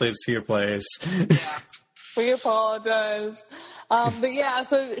Dursleys to your place. Yeah. We apologize. But yeah,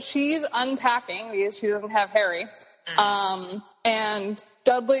 so she's unpacking because she doesn't have Harry. And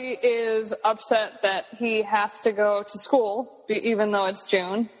Dudley is upset that he has to go to school, even though it's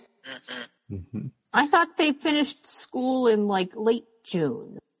June. Mm-hmm. I thought they finished school in late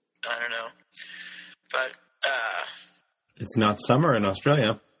June. I don't know. But it's not summer in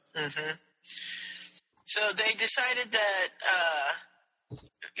Australia. Mm-hmm. So they decided that,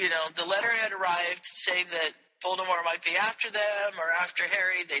 the letter had arrived saying that Voldemort might be after them or after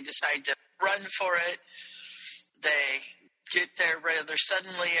Harry. They decide to run for it. They get there rather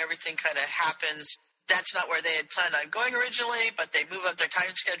suddenly. Everything kind of happens. That's not where they had planned on going originally, but they move up their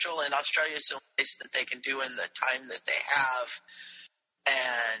time schedule, and Australia is the only place that they can do in the time that they have.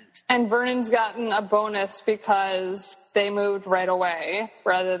 And Vernon's gotten a bonus because they moved right away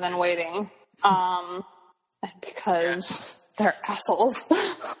rather than waiting. And because they're assholes.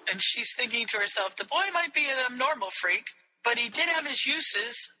 And she's thinking to herself, the boy might be an abnormal freak, but he did have his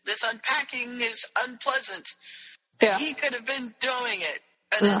uses. This unpacking is unpleasant. Yeah. And he could have been doing it.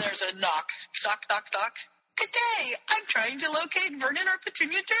 And then there's a knock. Knock, knock, knock. Good day. I'm trying to locate Vernon or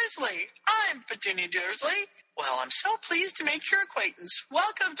Petunia Dursley. I'm Petunia Dursley. Well, I'm so pleased to make your acquaintance.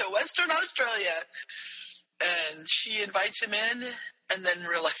 Welcome to Western Australia. And she invites him in and then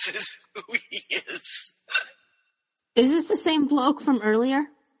realizes who he is. Is this the same bloke from earlier?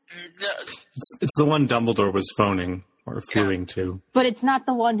 No. It's the one Dumbledore was phoning or fluing to. But it's not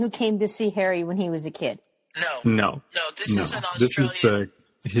the one who came to see Harry when he was a kid. No, this is an Australian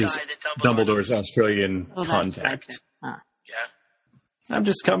his guy that Dumbledore's Australian contact. Yeah. I've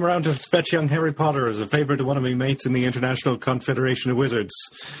just come around to fetch young Harry Potter as a favor to one of my mates in the International Confederation of Wizards.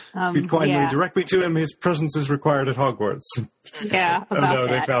 If you'd kindly direct me to him, his presence is required at Hogwarts. Yeah, about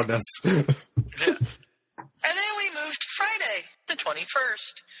they found us. And then we move to Friday, the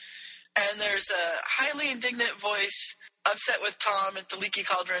 21st. And there's a highly indignant voice upset with Tom at the Leaky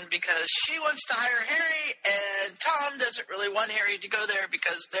Cauldron because she wants to hire Harry, and Tom doesn't really want Harry to go there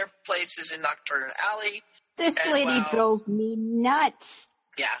because their place is in Nocturne Alley. This lady drove me nuts.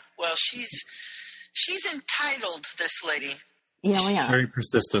 Yeah, well, she's entitled, this lady. Yeah. Very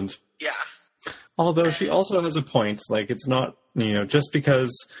persistent. Yeah. Although she also has a point. Like, it's not, just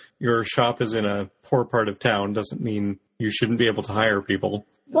because your shop is in a poor part of town doesn't mean you shouldn't be able to hire people.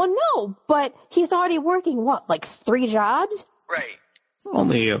 Well, no, but he's already working, 3 jobs? Right.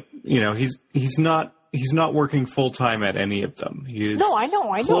 Only, he's not working full-time at any of them. He is no, I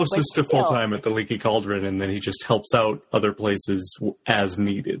know. closest to full-time at the Leaky Cauldron, and then he just helps out other places as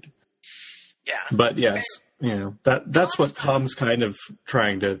needed. Yeah. But yes, that's what Tom's kind of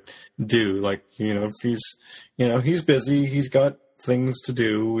trying to do. Like, he's busy. He's got things to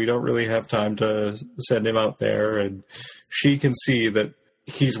do. We don't really have time to send him out there. And she can see that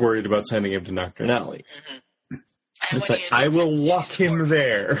he's worried about sending him to Nocturne Alley. Mm-hmm. It's like, I will walk him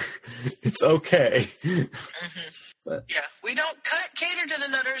there. It's okay. Mm-hmm. But, yeah, we don't cater to the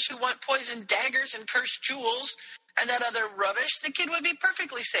nutters who want poisoned daggers and cursed jewels and that other rubbish. The kid would be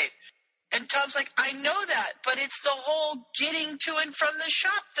perfectly safe. And Tom's like, I know that, but it's the whole getting to and from the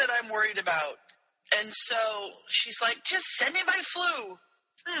shop that I'm worried about. And so she's like, just send him by flu.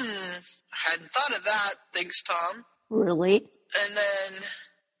 I hadn't thought of that, thinks Tom. Really? And then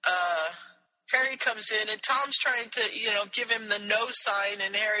Harry comes in, and Tom's trying to, give him the no sign,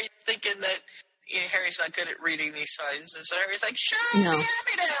 and Harry's thinking that Harry's not good at reading these signs. And so Harry's like, sure, I'll be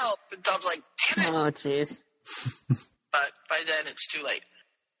happy to help. And Tom's like, damn it. Oh, jeez. But by then it's too late.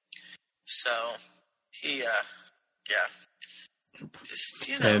 So he, just,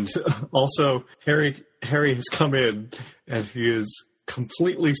 And also, Harry has come in, and he is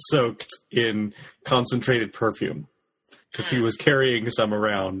completely soaked in concentrated perfume because he was carrying some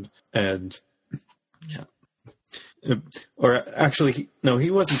around, and or actually, no,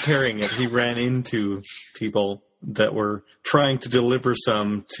 he wasn't carrying it. He ran into people that were trying to deliver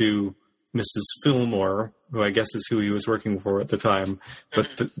some to Mrs. Fillmore, who I guess is who he was working for at the time, but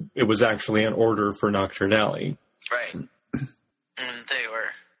it was actually an order for Nocturne Alley. Right. And they were,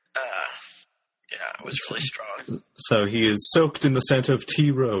 it was really strong. So he is soaked in the scent of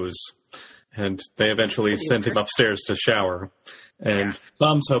tea rose, and they eventually sent him upstairs to shower. And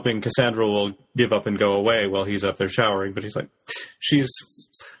Tom's hoping Cassandra will give up and go away while he's up there showering, but he's like, she's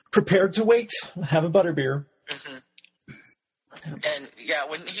prepared to wait, have a butterbeer. Mm-hmm. And,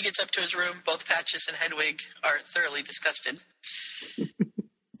 when he gets up to his room, both Patches and Hedwig are thoroughly disgusted.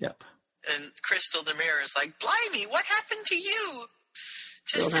 Yep. And Crystal the Mirror is like, blimey, what happened to you?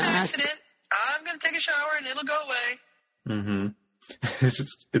 Just an accident. I'm going to take a shower and it'll go away. Mm-hmm.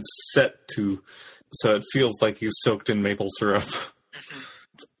 It's set to, so it feels like he's soaked in maple syrup. Mm-hmm.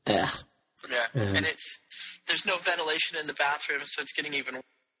 Yeah. And there's no ventilation in the bathroom, so it's getting even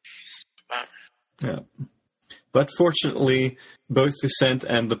worse. Yeah. But fortunately, both the scent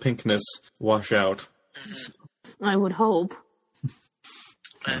and the pinkness wash out. Mm-hmm. I would hope.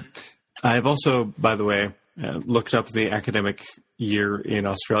 I've also, by the way, looked up the academic year in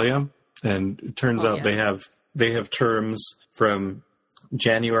Australia, and it turns out they have terms from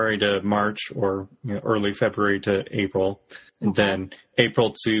January to March, or early February to April, and then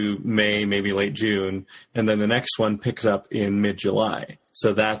April to May, maybe late June, and then the next one picks up in mid-July.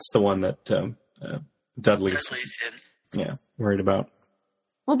 So that's the one that Dudley's worried about.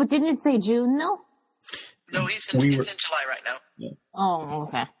 Well, but didn't it say June, though? No, it's in July right now. Yeah. Oh,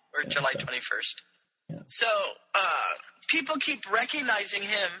 okay. Or July 21st. Yeah. So, people keep recognizing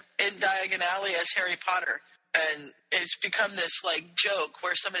him in Diagon Alley as Harry Potter. And it's become this, joke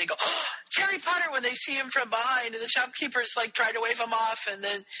where somebody go, oh, it's Harry Potter, when they see him from behind. And the shopkeepers, try to wave him off. And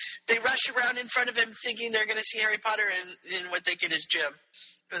then they rush around in front of him thinking they're going to see Harry Potter, and what they get is Jim.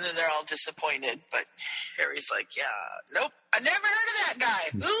 And then they're all disappointed. But Harry's like, nope, I never heard of that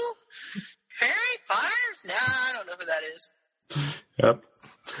guy. Who? Harry Potter? Nah, I don't know who that is. Yep.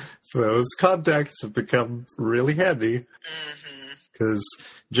 So those contacts have become really handy. Because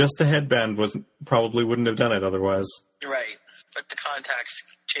just the headband probably wouldn't have done it otherwise. Right. But the contacts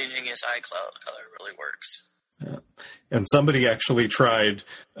changing his eye color really works. Yeah. And somebody actually tried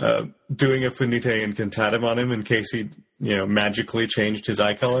doing a Finite Incantatem on him in case he, magically changed his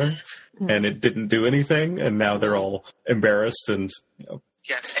eye color. And it didn't do anything. And now they're all embarrassed and,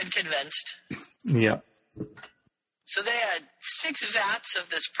 Yeah, and convinced. Yeah. So they had 6 vats of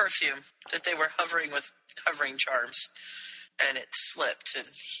this perfume that they were hovering charms. And it slipped, and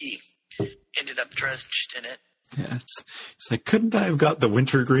he ended up drenched in it. Yeah, it's like, couldn't I have got the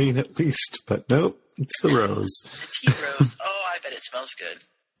wintergreen at least? But nope, it's the rose. The tea rose. Oh, I bet it smells good.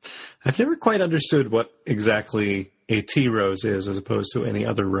 I've never quite understood what exactly a tea rose is as opposed to any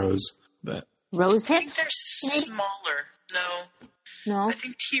other rose. But Rose I think hips? they're maybe? smaller. No. I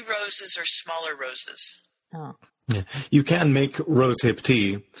think tea roses are smaller roses. Oh. Yeah. You can make rose hip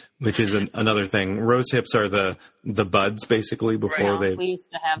tea, which is another thing. Rose hips are the buds, basically, before they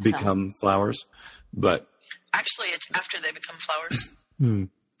become flowers. But actually, it's after they become flowers. The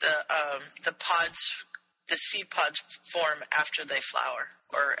pods, the seed pods form after they flower,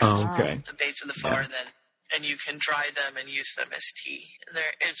 or at the base of the flower, and you can dry them and use them as tea.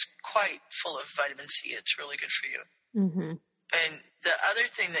 It's quite full of vitamin C. It's really good for you. Mm-hmm. And the other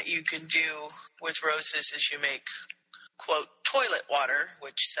thing that you can do with roses is you make, quote, toilet water,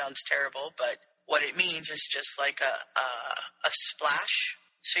 which sounds terrible, but what it means is just like a splash.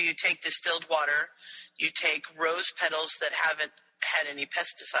 So you take distilled water, you take rose petals that haven't had any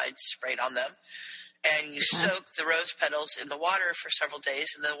pesticides sprayed on them, and you soak the rose petals in the water for several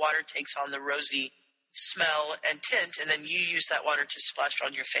days, and the water takes on the rosy smell and tint, and then you use that water to splash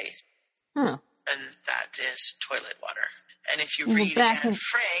on your face. And that is toilet water. And if you read Anne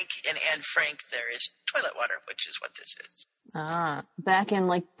Frank, in Anne Frank there is toilet water, which is what this is. Back in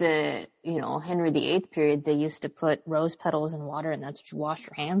like the, Henry VIII period, they used to put rose petals in water, and that's what you wash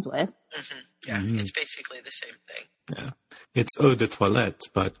your hands with. Yeah, it's basically the same thing. Yeah. It's eau de toilette,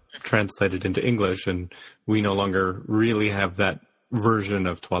 but translated into English, and we no longer really have that version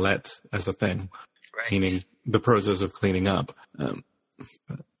of toilette as a thing, meaning the process of cleaning up.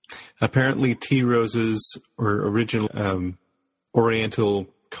 Apparently, tea roses were original Oriental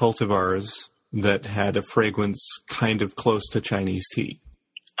cultivars that had a fragrance kind of close to Chinese tea.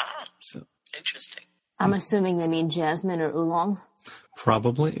 Oh, so interesting. I'm assuming they mean jasmine or oolong.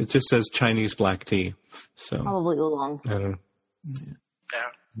 Probably. It just says Chinese black tea. So probably oolong. I don't know.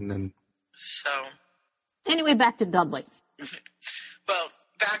 Yeah. And then. So. Anyway, back to Dudley. Well,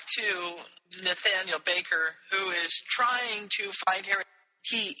 back to Nathaniel Baker, who is trying to find Harry.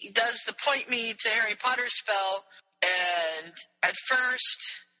 He does the point me to Harry Potter spell, and at first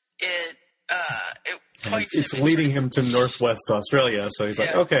it points it's leading him to Northwest Australia, so he's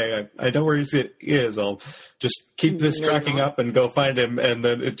like, okay, I know where he is. I'll just keep this tracking up and go find him, and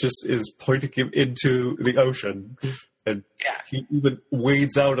then it just is pointing him into the ocean. And he even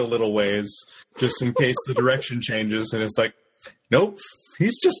wades out a little ways just in case the direction changes, and it's like, nope,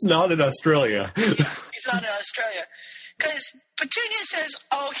 he's just not in Australia. He's not in Australia. Because Petunia says,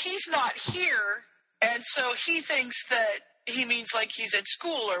 oh, he's not here, and so he thinks that he means like he's at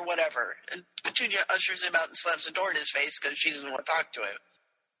school or whatever. And Petunia ushers him out and slams the door in his face because she doesn't want to talk to him.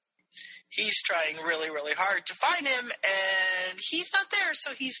 He's trying really, really hard to find him, and he's not there,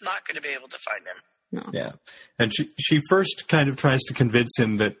 so he's not going to be able to find him. No. Yeah. And she first kind of tries to convince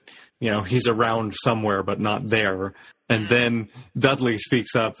him that, he's around somewhere but not there. And then Dudley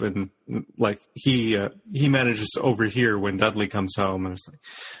speaks up, and he manages to overhear when Dudley comes home, and it's like,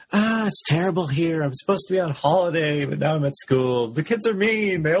 it's terrible here. I'm supposed to be on holiday, but now I'm at school. The kids are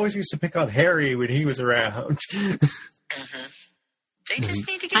mean. They always used to pick on Harry when he was around. They just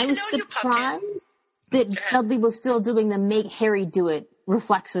need to get to know you, I was surprised that Dudley was still doing the make Harry do it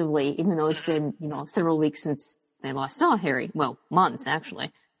reflexively, even though it's been, several weeks since they last saw Harry. Well, months, actually.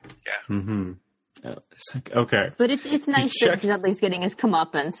 Yeah. Mm-hmm. It's like, okay. But it's nice that Dudley's getting his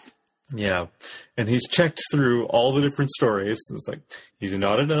comeuppance. Yeah. And he's checked through all the different stories. It's like, he's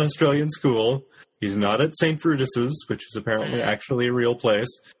not at an Australian school. He's not at St. Brutus's, which is apparently actually a real place.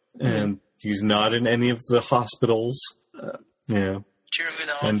 And he's not in any of the hospitals. Juvenile.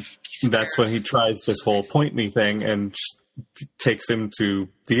 And that's when he tries this whole point me thing and just takes him to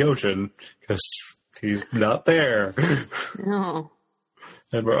the ocean because he's not there. No.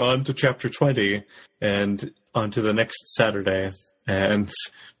 And we're on to chapter 20 and on to the next Saturday. And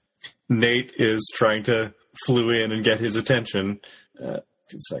Nate is trying to flew in and get his attention.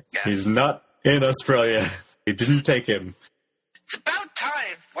 It's like, he's not in Australia. They didn't take him. It's about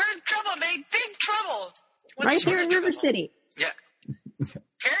time. We're in trouble, Nate. Big trouble. Right here in River City. Yeah.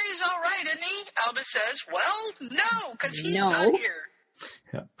 Harry's all right, isn't he? Albus says, well, no, because he's not here.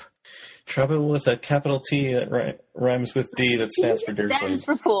 Yep. Trouble with a capital T that rhymes with D that stands for Dursley. Stands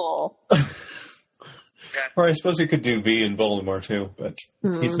for fool. Or I suppose you could do V in Voldemort too, but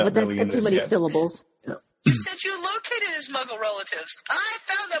he's not really in this yet. But that's got too many syllables. Yeah. You said you located his Muggle relatives. I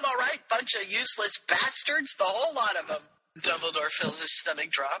found them all right, bunch of useless bastards, the whole lot of them. Dumbledore feels his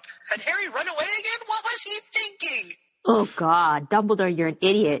stomach drop. Had Harry run away again? What was he thinking? Oh, God. Dumbledore, you're an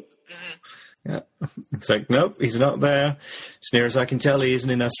idiot. Yeah. It's like, nope, he's not there. As near as I can tell, he isn't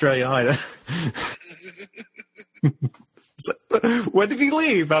in Australia either. It's like, when did he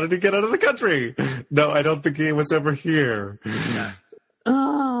leave? How did he get out of the country? No, I don't think he was ever here.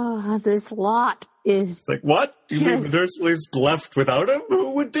 Oh, this lot. is... It's like, what? You mean the Dursleys left without him?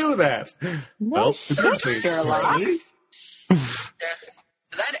 Who would do that? No, Sherlock.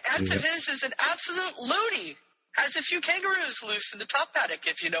 That aunt of his is an absolute loony. Has a few kangaroos loose in the top paddock,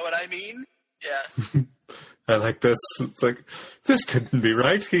 if you know what I mean. Yeah. I like this. It's like, this couldn't be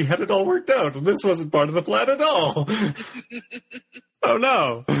right. He had it all worked out, and this wasn't part of the plan at all. Oh,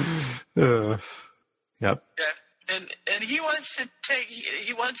 no. Yep. Yeah. And he wants to take,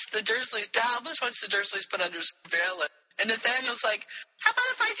 he wants the Dursleys, Albus wants the Dursleys put under surveillance. And Nathaniel's like, how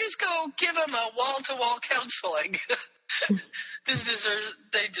about if I just go give him a wall-to-wall counseling?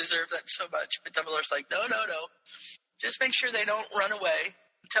 They deserve that so much. But Dumbledore's like, no. Just make sure they don't run away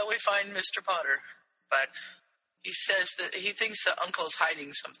until we find Mr. Potter. But he says that he thinks that Uncle's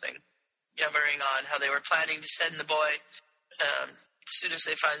hiding something, yammering on how they were planning to send the boy as soon as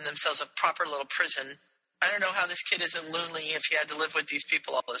they find themselves a proper little prison. I don't know how this kid isn't lonely if he had to live with these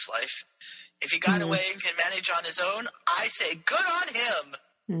people all his life. If he got away and can manage on his own, I say good on him.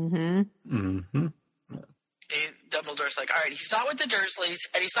 Dumbledore's like, all right, he's not with the Dursleys,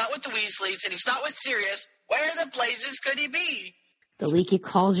 and he's not with the Weasleys, and he's not with Sirius. Where the blazes could he be? The leaky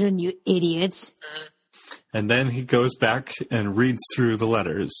cauldron, you idiots. And then he goes back and reads through the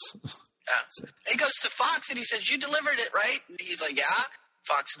letters. Yeah. He goes to Fox, and he says, you delivered it, right? And he's like, yeah.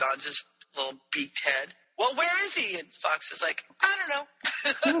 Fox nods his little beaked head. Well, where is he? And Fox is like, I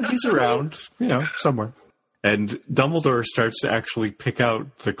don't know. He's around, somewhere. And Dumbledore starts to actually pick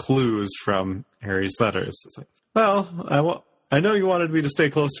out the clues from Harry's letters. It's like, well, I know you wanted me to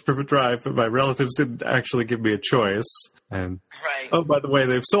stay close to Privet Drive, but my relatives didn't actually give me a choice. And, oh, by the way,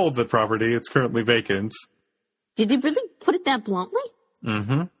 they've sold the property. It's currently vacant. Did he really put it that bluntly?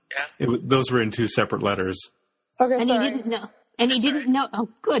 Mm-hmm. Yeah. Those were in 2 separate letters. Okay, and sorry. He didn't know. And he didn't know. Oh,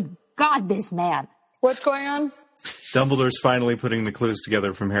 good God, this man. What's going on? Dumbledore's finally putting the clues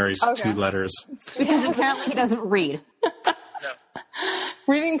together from Harry's 2 letters. Because apparently he doesn't read. No.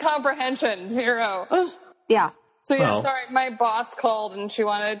 Reading comprehension, 0. Yeah. So, sorry, my boss called and she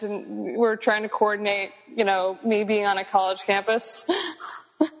wanted to, we're trying to coordinate, me being on a college campus.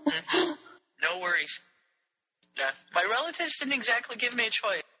 No worries. Yeah. My relatives didn't exactly give me a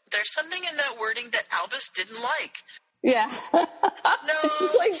choice. There's something in that wording that Albus didn't like. Yeah. No. It's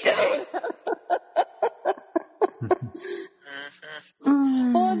just like, dude.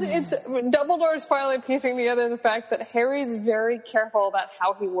 Well, it's Dumbledore's finally piecing together the fact that Harry's very careful about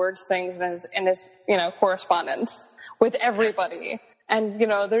how he words things in his correspondence with everybody, and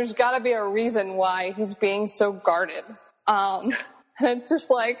there's got to be a reason why he's being so guarded. And it's just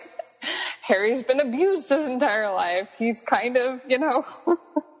like Harry's been abused his entire life. He's kind of Well,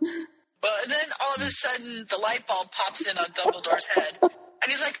 and then all of a sudden the light bulb pops in on Dumbledore's head, and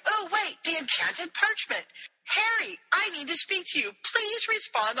he's like, "Oh wait, the enchanted parchment." Harry, I need to speak to you. Please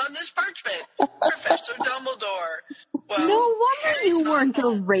respond on this parchment. Professor Dumbledore. Well, no wonder you weren't a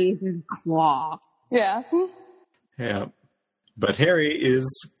Ravenclaw. Yeah. Yeah. But Harry is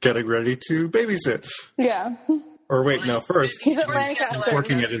getting ready to babysit. Yeah. Or wait, no, first. He's at Lancaster.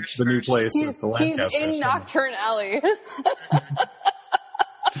 Working at the new place at the Lancaster. He's in Nocturne Alley.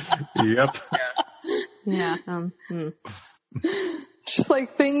 Yep. Yeah. Just like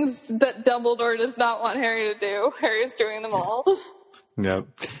things that Dumbledore does not want Harry to do. Harry's doing them all. Yeah.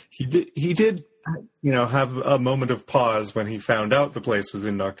 He did, have a moment of pause when he found out the place was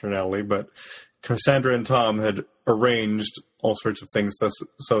in Nocturne Alley, but Cassandra and Tom had arranged all sorts of things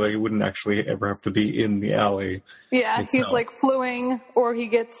so that he wouldn't actually ever have to be in the alley. Yeah, itself. He's like fluing, or he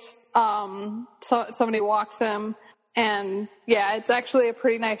gets, somebody walks him. And yeah, it's actually a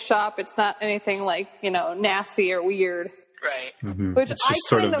pretty nice shop. It's not anything like, nasty or weird. Right. Mm-hmm. Which it's just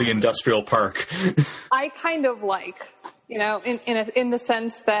sort of the industrial park. I kind of like, in the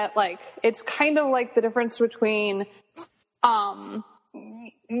sense that like, it's kind of like the difference between, like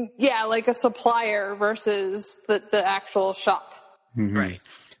a supplier versus the actual shop. Mm-hmm. Right.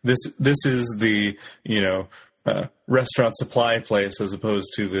 This is the, restaurant supply place as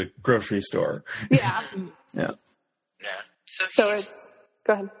opposed to the grocery store. Yeah. Yeah. Yeah. So it's,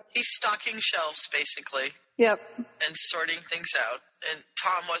 go ahead. He's stocking shelves, basically. Yep. And sorting things out. And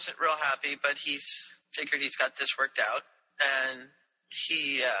Tom wasn't real happy, but he's figured he's got this worked out. And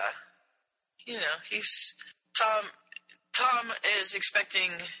he, Tom is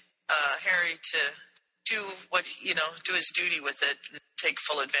expecting Harry to do his duty with it and take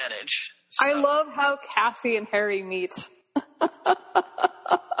full advantage. So. I love how Cassie and Harry meet.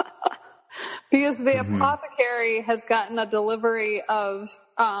 Because the apothecary has gotten a delivery of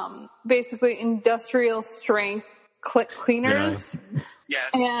basically industrial strength cleaners. Yeah.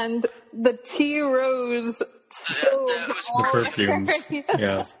 And the Tea Rose The perfumes.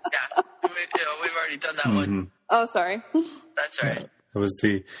 Yes. Yeah, we've already done that one. Oh, sorry. That's right. It was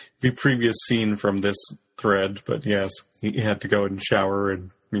the previous scene from this thread, but yes, he had to go and shower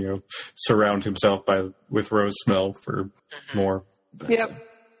and surround himself with rose smell for more. But,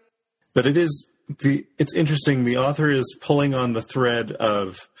 but it's interesting. The author is pulling on the thread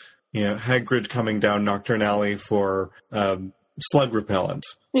of Hagrid coming down Nocturne Alley for slug repellent.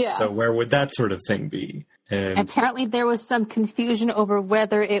 Yeah. So where would that sort of thing be? And apparently there was some confusion over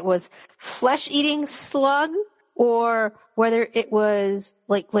whether it was flesh-eating slug or whether it was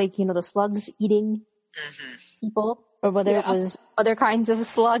like the slugs eating people, or whether it was other kinds of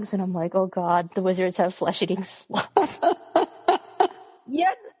slugs. And I'm like, oh god, the wizards have flesh-eating slugs.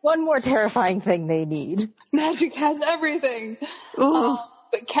 Yet one more terrifying thing they need. Magic has everything.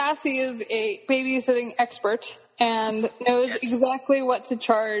 But Cassie is a babysitting expert and knows exactly what to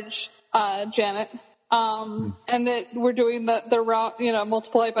charge Janet. And that we're doing the route,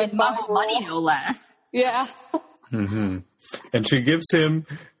 multiply by 5 money, no less. Yeah. And she gives him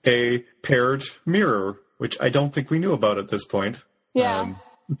a paired mirror, which I don't think we knew about at this point. Yeah.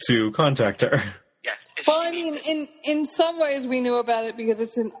 To contact her. Yeah. Well, I mean, in some ways we knew about it because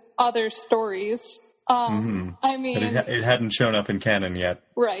it's in other stories. I mean, but it hadn't shown up in canon yet.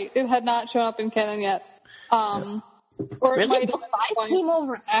 Right. It had not shown up in canon yet. Or really? Book 5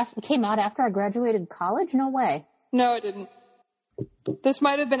 came out after I graduated college? No way. No, it didn't. This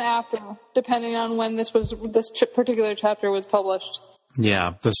might have been after, depending on when this particular chapter was published.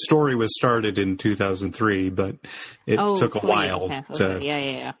 Yeah, the story was started in 2003, but it took a while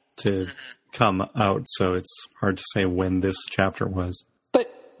to come out, so it's hard to say when this chapter was. But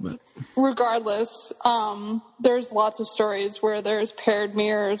regardless, there's lots of stories where there's paired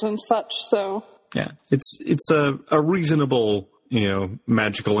mirrors and such, so... Yeah, it's a reasonable,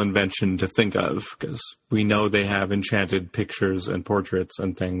 magical invention to think of, because we know they have enchanted pictures and portraits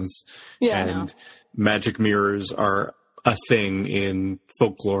and things. Yeah. And magic mirrors are a thing in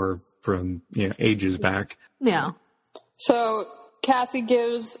folklore from, ages back. Yeah. So Cassie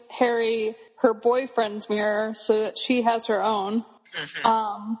gives Harry her boyfriend's mirror so that she has her own,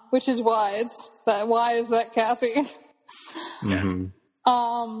 which is wise. Why is that, Cassie?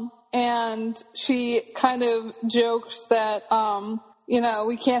 And she kind of jokes that,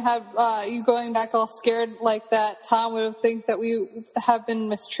 we can't have you going back all scared like that. Tom would think that we have been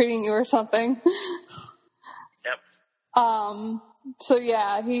mistreating you or something. Yep. So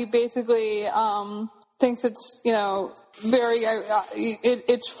yeah, he basically thinks it's very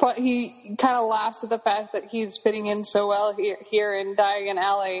it's fun. He kind of laughs at the fact that he's fitting in so well here in Diagon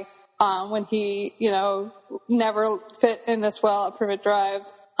Alley when he never fit in this well at Privet Drive.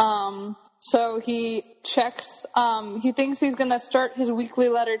 So he checks, he thinks he's going to start his weekly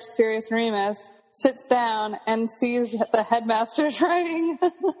letter to Sirius and Remus, sits down and sees the headmaster's writing.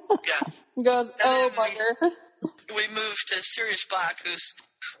 Yeah. Goes, oh, bugger. We move to Sirius Black, who's...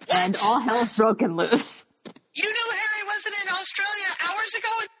 What? And all hell's broken loose. You knew Harry wasn't in Australia hours ago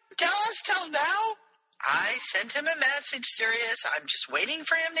and tell us till now? I sent him a message, Sirius. I'm just waiting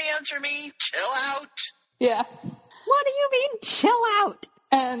for him to answer me. Chill out. Yeah. What do you mean, chill out?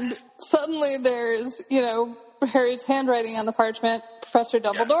 And suddenly there's, Harry's handwriting on the parchment, Professor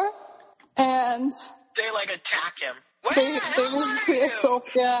Dumbledore, and... They, attack him. They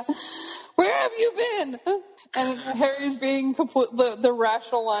where have you been? And Harry's being the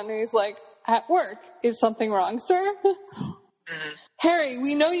rational one. He's like, at work. Is something wrong, sir? Harry,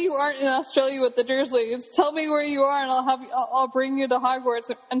 we know you aren't in Australia with the Dursleys. Tell me where you are and I'll bring you to Hogwarts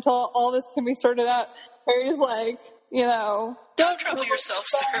until all this can be sorted out. Harry's like, don't trouble yourself,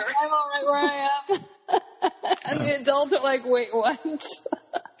 sir. I'm all right where I am. And the adults are like, wait, what?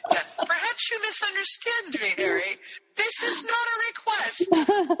 Yeah, perhaps you misunderstand me, Harry. This is not a request.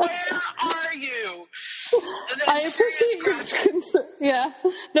 Where are you? And then I appreciate your concern. Yeah.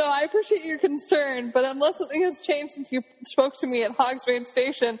 No, I appreciate your concern, but unless something has changed since you spoke to me at Hogsmeade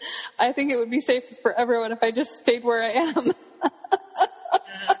Station, I think it would be safer for everyone if I just stayed where I am.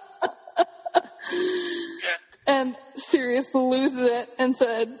 And Sirius loses it and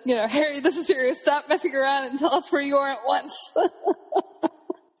said, Harry, this is Sirius. Stop messing around and tell us where you are at once.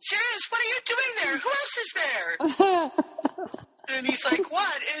 Sirius, what are you doing there? Who else is there? And he's like,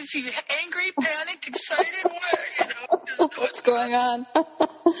 what? Is he angry, panicked, excited? What? What's going on?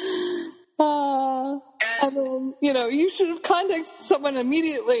 And then, you should have contacted someone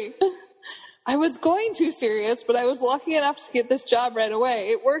immediately. I was going to, Sirius, but I was lucky enough to get this job right away.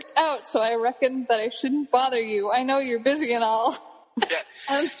 It worked out, so I reckoned that I shouldn't bother you. I know you're busy and all. Yeah.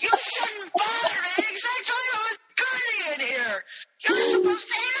 You shouldn't bother me. Exactly. I was guardian here. You're supposed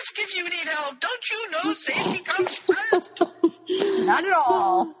to ask if you need help. Don't you know safety comes first? Not at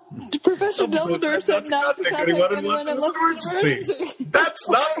all. Professor Dumbledore said not to contact anyone unless it's an emergency. That's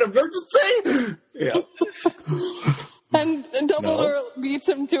not an emergency! Yeah. And Dumbledore beats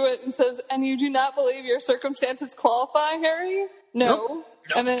him to it and says, and you do not believe your circumstances qualify, Harry? No. Nope.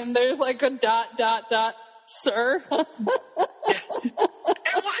 And then there's like a ... sir. And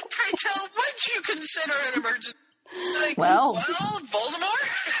what, pray tell, would you consider an emergency? Like, well, Voldemort?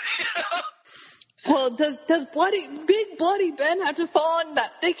 You know? Well, does big bloody Ben have to fall on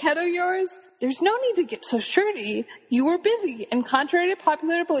that thick head of yours? There's no need to get so shirty. You were busy, and contrary to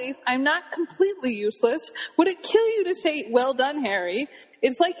popular belief, I'm not completely useless. Would it kill you to say, well done, Harry?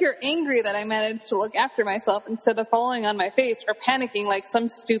 It's like you're angry that I managed to look after myself instead of falling on my face or panicking like some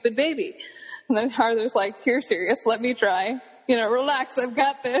stupid baby. And then Arthur's like, here, Sirius, let me try. You know, relax, I've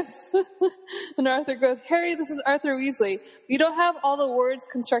got this. And Arthur goes, Harry, this is Arthur Weasley. We don't have all the wards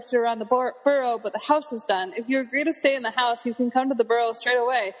constructed around the burrow, but the house is done. If you agree to stay in the house, you can come to the burrow straight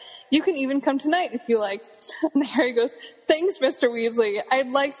away. You can even come tonight if you like. And Harry goes, thanks, Mr. Weasley. I'd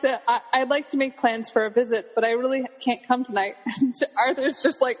like to make plans for a visit, but I really can't come tonight. And Arthur's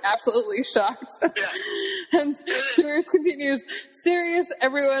just like absolutely shocked. And Sirius continues, Sirius,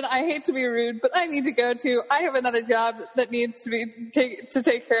 everyone, I hate to be rude, but I need to go too. I have another job that needs to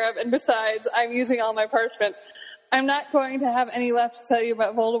take care of, and besides, I'm using all my parchment. I'm not going to have any left to tell you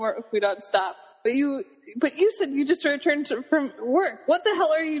about Voldemort if we don't stop. But you said you just returned from work. What the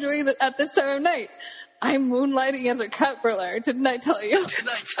hell are you doing at this time of night? I'm moonlighting as a cut burglar. Didn't I tell you? Didn't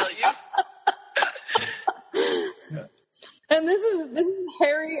I tell you? And this is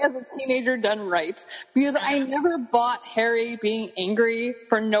Harry as a teenager done right. Because I never bought Harry being angry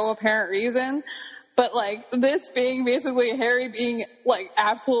for no apparent reason. But, like, this being basically Harry being, like,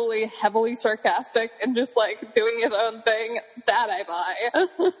 absolutely heavily sarcastic and just, like, doing his own thing, that I buy.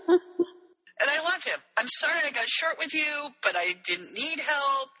 And I love him. I'm sorry I got short with you, but I didn't need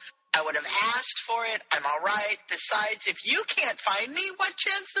help. I would have asked for it. I'm all right. Besides, if you can't find me, what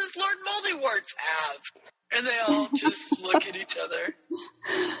chance does Lord Moldywarts have? And they all just look at each other.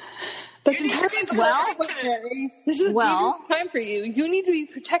 That's entirely well, Harry. This is a dangerous time for you. You need to be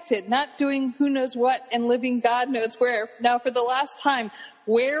protected, not doing who knows what and living God knows where. Now, for the last time,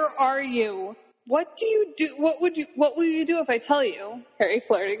 where are you? What do you do? What will you do if I tell you? Harry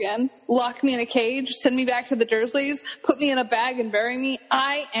flared again. Lock me in a cage, send me back to the Dursleys, put me in a bag and bury me.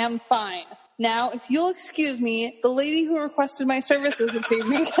 I am fine. Now, if you'll excuse me, the lady who requested my services this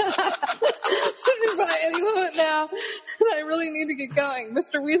evening should be by any moment now, and I really need to get going.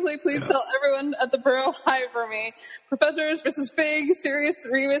 Mr. Weasley, please tell everyone at the Burrow hi for me. Professors, Mrs. Fig, Sirius,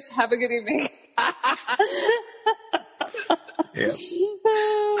 Remus, have a good evening. Yeah.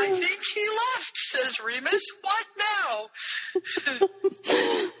 I think he left, says Remus. What now?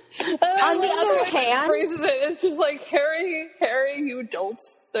 On the other hand, phrases it. It's just like Harry, you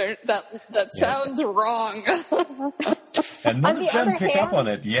adults. That sounds wrong. And none of them pick up on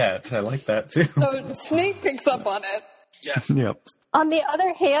it yet. I like that too. So Snape picks up on it. Yeah. Yep. On the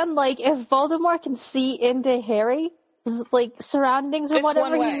other hand, like if Voldemort can see into Harry's like surroundings or It's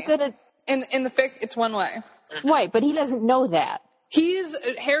whatever, one way. he's gonna. In the fic, it's one way. Right, but he doesn't know that.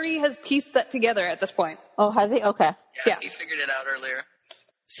 Harry has pieced that together at this point. Oh, has he? Okay. Yeah. He figured it out earlier.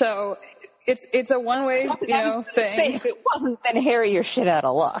 So it's a one way, thing. If it wasn't, then Harry, you're shit out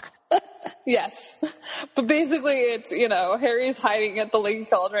of luck. Yes. But basically it's, Harry's hiding at the Leaky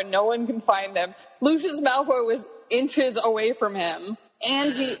Cauldron. No one can find him. Lucius Malfoy was inches away from him.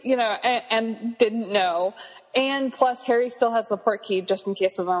 And he, and didn't know. And plus Harry still has the port key just in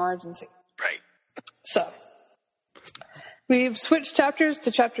case of emergency. Right. So we've switched chapters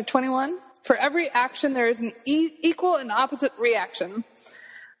to chapter 21. For every action, there is an equal and opposite reaction.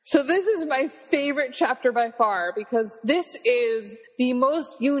 So this is my favorite chapter by far because this is the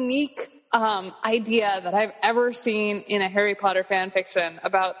most unique idea that I've ever seen in a Harry Potter fan fiction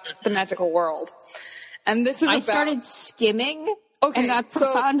about the magical world. And this is I started skimming and got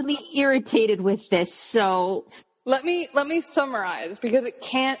profoundly irritated with this. So let me summarize because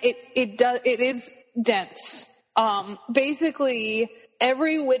it is dense. Basically,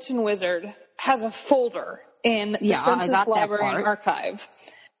 every witch and wizard has a folder in the Census Library and Archive.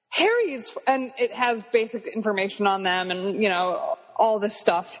 Harry's, and it has basic information on them and, all this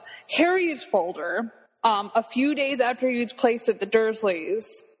stuff. Harry's folder, a few days after he was placed at the Dursleys,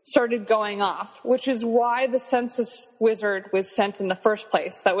 started going off, which is why the census wizard was sent in the first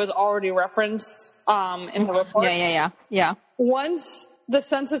place. That was already referenced in the report. Yeah. Once the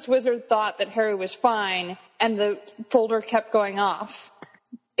census wizard thought that Harry was fine and the folder kept going off,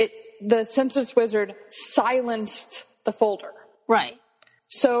 the census wizard silenced the folder. Right.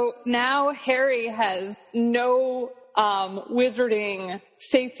 So now Harry has no wizarding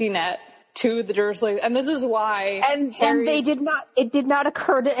safety net to the Dursleys, and this is why. And they did not. It did not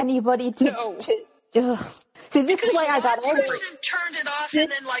occur to anybody to. No. See, this is why I got angry. One person turned it off and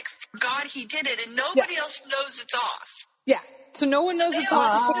then forgot he did it, and nobody else knows it's off. Yeah. So no one knows it's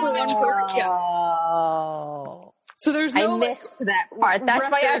off. So there's no. I missed that part.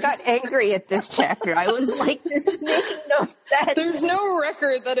 That's why I got angry at this chapter. I was like, "This is making no sense." There's no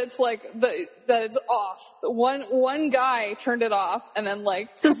record that it's that it's off. One guy turned it off, and then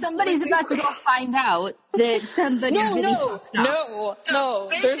So somebody's about to go find out that somebody. No.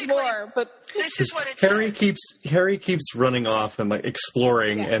 There's more, but this is what it says. Harry keeps running off and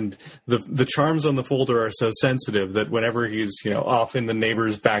exploring, and the charms on the folder are so sensitive that whenever he's off in the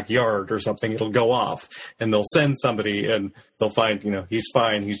neighbor's backyard or something, it'll go off, and they'll send somebody, and they'll find he's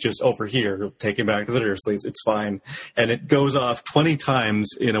fine. He's just over here. Take him back to the Dursleys. It's fine, and it goes off 20 times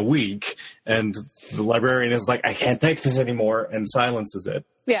in a week, and the librarian is like, I can't take this anymore, and silences it.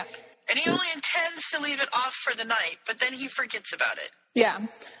 Yeah. And he only intends to leave it off for the night, but then he forgets about it. Yeah.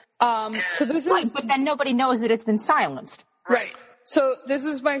 So this is, but then nobody knows that it's been silenced. Right. So this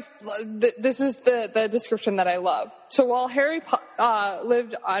is the description that I love. So while Harry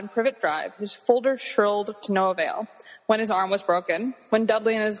lived on Privet Drive, his folder shrilled to no avail. When his arm was broken, when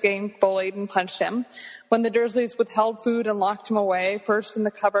Dudley and his gang bullied and punched him, when the Dursleys withheld food and locked him away, first in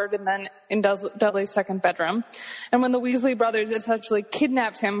the cupboard and then in Dudley's second bedroom, and when the Weasley brothers essentially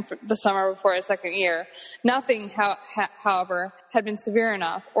kidnapped him for the summer before his second year, nothing, however, had been severe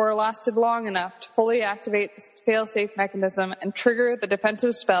enough or lasted long enough to fully activate the fail-safe mechanism and trigger the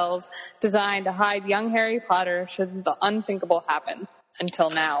defensive spells designed to hide young Harry Potter should the unthinkable happen. Until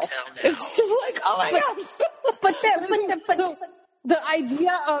now. It's just oh my god. So the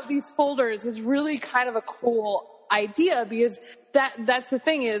idea of these folders is really kind of a cool idea, because that's the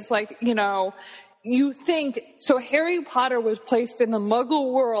thing is you think, so Harry Potter was placed in the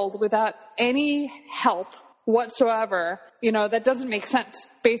Muggle world without any help whatsoever. That doesn't make sense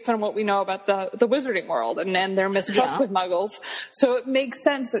based on what we know about the wizarding world and their mistrust of Muggles. So it makes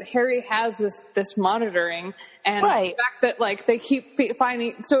sense that Harry has this monitoring, and the fact that they keep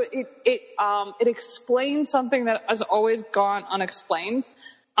finding. So it explains something that has always gone unexplained.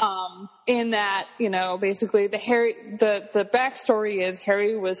 In that basically the backstory is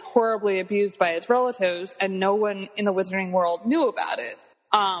Harry was horribly abused by his relatives, and no one in the wizarding world knew about it.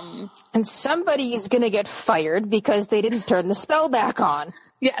 And somebody's gonna get fired because they didn't turn the spell back on.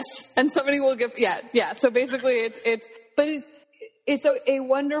 Yes, and somebody will get So basically, it's a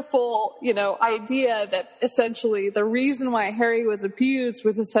wonderful idea that essentially the reason why Harry was abused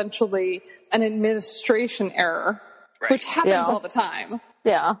was essentially an administration error, which happens all the time.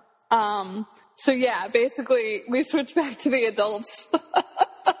 Yeah. So basically we switch back to the adults.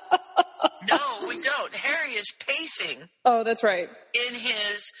 No, we don't. Harry is pacing. Oh, that's right. In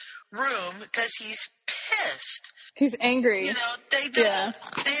his room because he's pissed. He's angry. They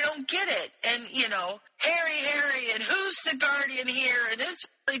don't get it. And, Harry, and who's the guardian here? And it's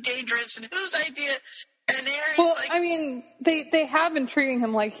really dangerous. And whose idea? And Harry's they have been treating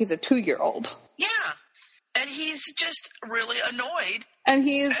him like he's a 2-year-old. Yeah. And he's just really annoyed. And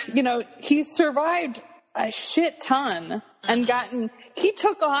he's survived a shit ton and he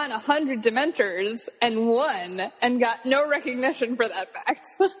took on 100 Dementors and won and got no recognition for that fact.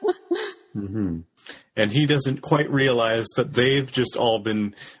 Mm-hmm. And he doesn't quite realize that they've just all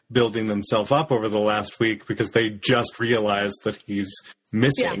been building themselves up over the last week because they just realized that he's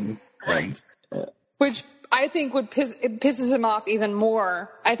missing. Yeah. Right. Which I think pisses him off even more.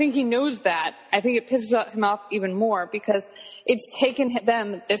 I think he knows that. I think it pisses him off even more because it's taken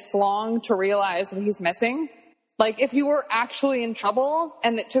them this long to realize that he's missing. If you were actually in trouble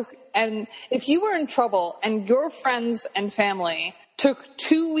and if you were in trouble and your friends and family took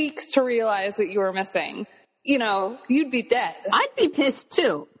 2 weeks to realize that you were missing, you'd be dead. I'd be pissed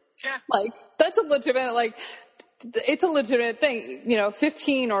too. Yeah. That's a legitimate, it's a legitimate thing,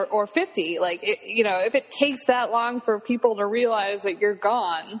 15 or 50. If it takes that long for people to realize that you're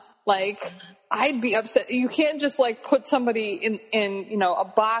gone, I'd be upset. You can't just put somebody in a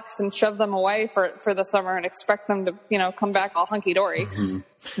box and shove them away for the summer and expect them to, come back all hunky dory. Mm-hmm.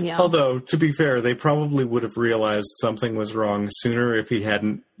 Yeah. Although, to be fair, they probably would have realized something was wrong sooner if he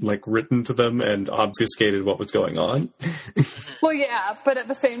hadn't written to them and obfuscated what was going on. Well, yeah, but at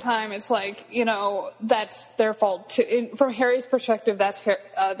the same time, it's that's their fault too. From Harry's perspective, that's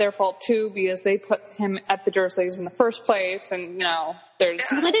their fault too, because they put him at the Dursleys in the first place, and there's.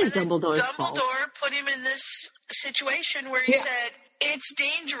 Well, it is Dumbledore's fault. Dumbledore put him in this situation where he said, "It's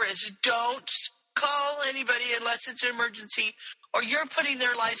dangerous. Don't call anybody unless it's an emergency, or you're putting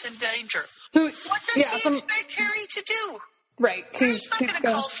their lives in danger. So, What does he expect Harry to do? Right. Harry's not going to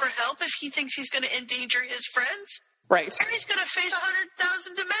call for help if he thinks he's going to endanger his friends. Right. Harry's going to face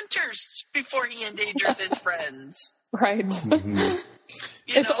 100,000 Dementors before he endangers his friends. Right. Mm-hmm.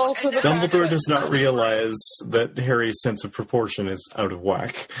 It's also the Dumbledore does not realize that Harry's sense of proportion is out of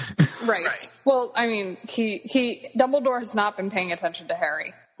whack. Right. Well, I mean, Dumbledore has not been paying attention to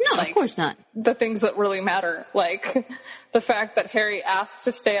Harry. No, of course not. The things that really matter, like the fact that Harry asked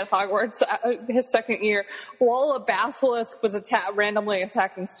to stay at Hogwarts his second year while a basilisk was randomly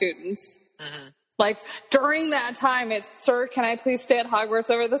attacking students. Mm-hmm. Like, during that time, it's, sir, can I please stay at Hogwarts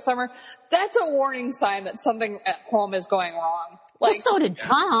over the summer? That's a warning sign that something at home is going wrong. Like, well, so did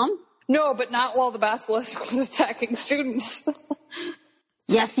Tom. No, but not while the basilisk was attacking students.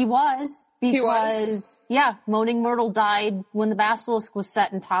 Yes, he was. Because, he was? Yeah, Moaning Myrtle died when the basilisk was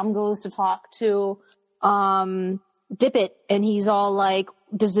set, and Tom goes to talk to Dippet, and he's all like,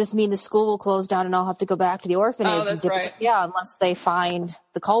 does this mean the school will close down and I'll have to go back to the orphanage? Oh, that's right. Like, yeah, unless they find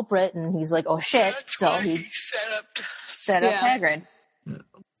the culprit. And he's like, oh shit. That's so why he set up Hagrid.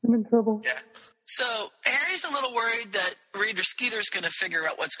 I'm in trouble. Yeah. So Harry's a little worried that Reader Skeeter's going to figure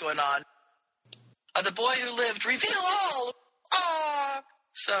out what's going on. The boy who lived, reveal all! Ah!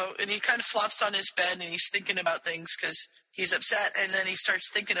 So, and he kind of flops on his bed and he's thinking about things because he's upset, and then he starts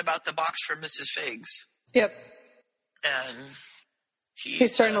thinking about the box from Mrs. Figs. Yep. And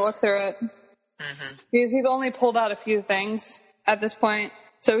he's starting to look through it. Mm-hmm. He's only pulled out a few things at this point.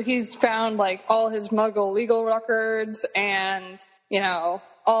 So he's found, like, all his Muggle legal records and, you know,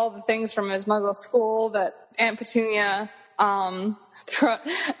 all the things from his Muggle school that Aunt Petunia, throughout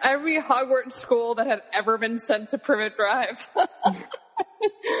every Hogwarts school that had ever been sent to Privet Drive.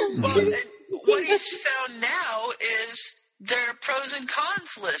 Well, and what he's found now is their pros and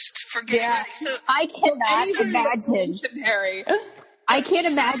cons list for getting ready. So, I cannot imagine. Harry. I can't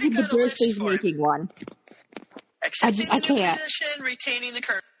imagine the Dursleys making one. Accepting I the new can't. position, retaining the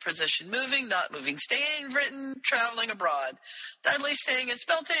current position, moving, not moving, staying in Britain, traveling abroad. Dudley staying in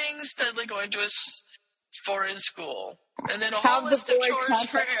Speltings, Dudley going to his foreign school. And then a whole list of chores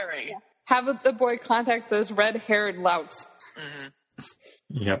for Harry. Yeah. Have the boy contact those red-haired louts. Mm-hmm.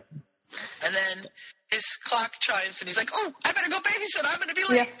 Yep. And then his clock chimes and he's like, oh, I better go babysit. I'm going to be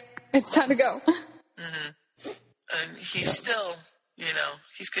late. Yeah, it's time to go. Mm-hmm. And he's still, you know,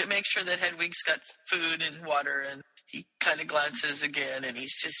 he's going to make sure that Hedwig's got food and water, and he kind of glances again, and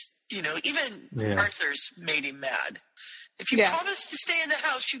he's just, you know, even Arthur's made him mad. If you promise to stay in the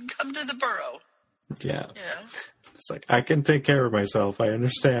house, you can come to the burrow. Yeah. You know? It's like, I can take care of myself. I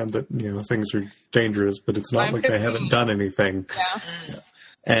understand that, you know, things are dangerous, but it's not like I haven't done anything. Yeah. Mm-hmm.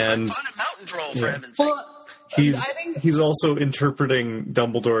 And I bought a mountain droll for heaven's sake. Well, he's also interpreting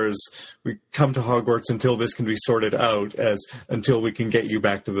Dumbledore's "we come to Hogwarts until this can be sorted out" as "until we can get you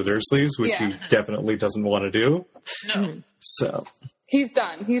back to the Dursleys," which he definitely doesn't want to do. No. So he's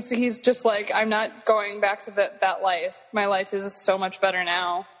done. He's just like, I'm not going back to that life. My life is so much better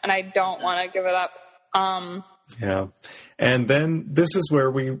now, and I don't want to give it up. Yeah. And then this is where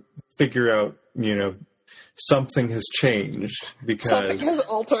we figure out, you know, something has changed because something has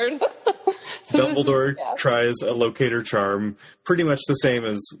altered. Dumbledore tries a locator charm, pretty much the same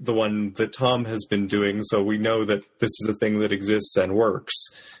as the one that Tom has been doing, so we know that this is a thing that exists and works.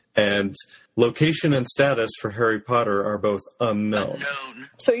 And location and status for Harry Potter are both unknown.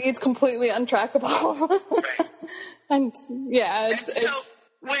 So he's completely untrackable. Right. And it's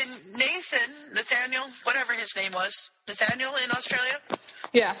when Nathaniel, whatever his name was, Nathaniel in Australia?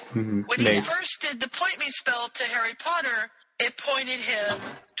 Yeah. Mm-hmm. When he first did the point me spell to Harry Potter, it pointed him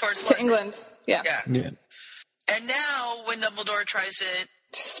towards London. England. Yeah. And now when Dumbledore tries it,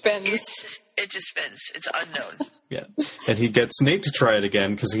 it just spins. It's unknown. Yeah. And he gets Nate to try it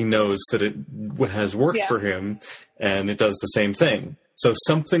again because he knows that it has worked for him, and it does the same thing. So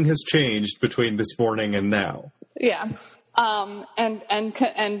something has changed between this morning and now. Yeah.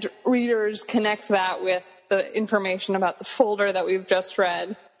 And readers connect that with the information about the folder that we've just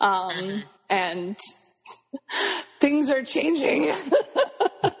read. And things are changing.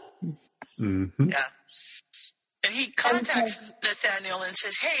 Mm-hmm. Yeah. And he contacts Nathaniel and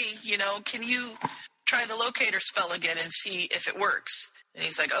says, hey, you know, can you try the locator spell again and see if it works? And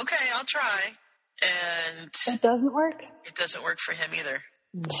he's like, okay, I'll try. And it doesn't work. It doesn't work for him either.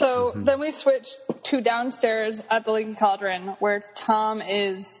 So then we switch to downstairs at the Leaky Cauldron, where Tom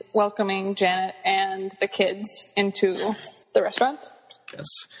is welcoming Janet and the kids into the restaurant. Yes,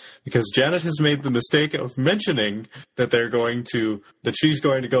 because Janet has made the mistake of mentioning that she's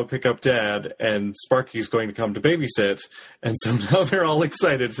going to go pick up Dad and Sparky's going to come to babysit, and so now they're all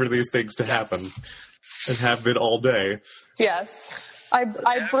excited for these things to happen, and have been all day. Yes.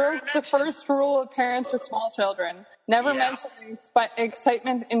 I broke the first rule of parents with small children. Never mention an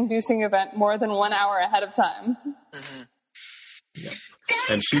excitement-inducing event more than 1 hour ahead of time. Mm-hmm. Yep.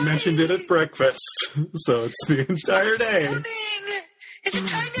 And she mentioned it at breakfast, so it's the entire day. Is it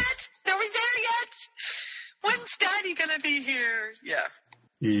time yet? Are we there yet? When's Daddy gonna be here? Yeah.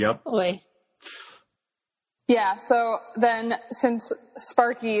 Yep. Boy. Yeah, so then since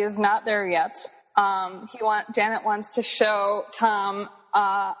Sparky is not there yet, Janet wants to show Tom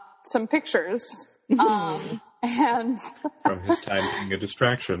some pictures. And from his time being a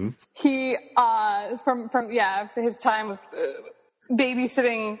distraction. He from his time of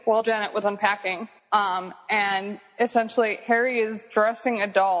babysitting while Janet was unpacking. And essentially Harry is dressing a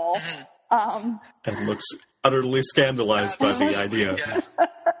doll. And looks utterly scandalized by the idea.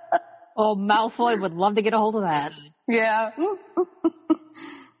 Oh, Malfoy would love to get a hold of that. Yeah.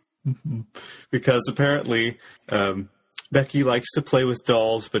 Because apparently Becky likes to play with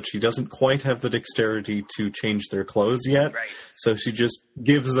dolls, but she doesn't quite have the dexterity to change their clothes yet. Right. So she just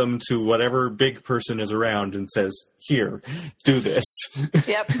gives them to whatever big person is around and says, "Here, do this."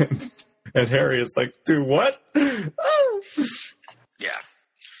 Yep. And Harry is like, "Do what?" Oh. Yeah.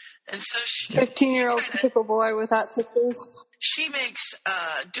 And so 15-year-old typical boy without sisters. She makes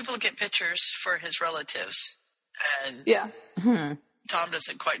duplicate pictures for his relatives. And Tom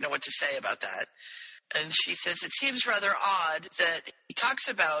doesn't quite know what to say about that. And she says, it seems rather odd that he talks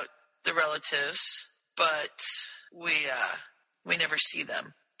about the relatives, but we never see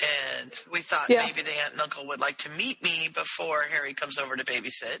them. And we thought maybe the aunt and uncle would like to meet me before Harry comes over to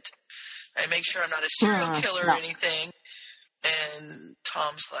babysit and make sure I'm not a serial killer or anything. And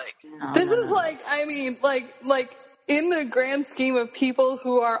Tom's like, this is like, I mean, like in the grand scheme of people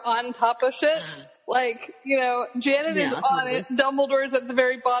who are on top of shit, like, you know, Janet is on it, Dumbledore's at the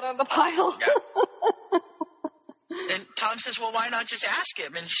very bottom of the pile. Yeah. And Tom says, well, why not just ask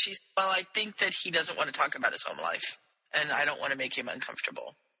him? And she says, well, I think that he doesn't want to talk about his home life, and I don't want to make him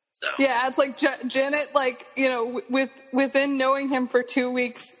uncomfortable. So. Yeah, it's like Janet, like, you know, within knowing him for 2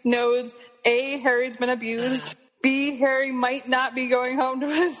 weeks, knows A, Harry's been abused, B, Harry might not be going home to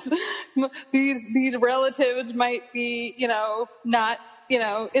his, these relatives might be, you know, not, you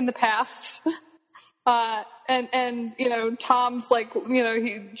know, in the past. And, you know, Tom's like, you know,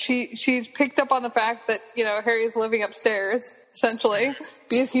 she's picked up on the fact that, you know, Harry's living upstairs, essentially,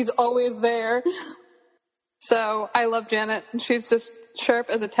 because he's always there. So I love Janet. She's just sharp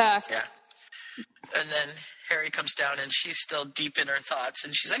as a tack. Yeah. And then Harry comes down and she's still deep in her thoughts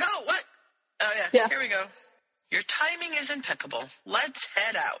and she's like, oh, what? Oh, yeah. Here we go. Your timing is impeccable. Let's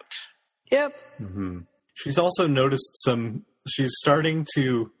head out. Yep. Mm-hmm. She's also noticed she's starting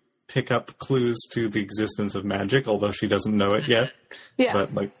to pick up clues to the existence of magic, although she doesn't know it yet. Yeah.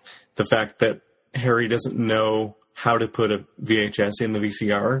 But like the fact that Harry doesn't know how to put a VHS in the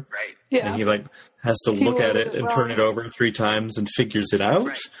VCR. Right. Yeah. And he like has to look at it and turn it over 3 times and figures it out.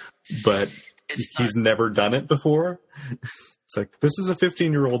 Right. But he's never done it before. It's like, this is a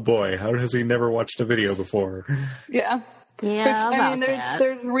 15-year-old boy. How has he never watched a video before? Yeah. Yeah. Which, I mean,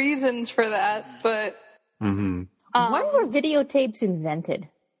 there's reasons for that, but. Mm-hmm. When were videotapes invented?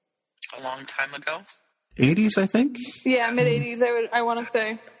 A long time ago. 80s, I think. Yeah, mid-80s. I want to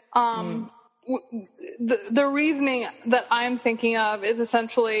say. The reasoning that I'm thinking of is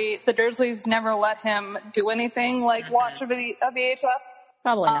essentially the Dursleys never let him do anything like watch a VHS.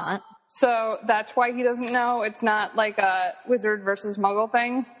 Probably not. So that's why he doesn't know. It's not like a wizard versus muggle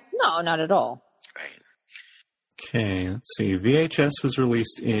thing. No, not at all. Right. Okay, let's see. VHS was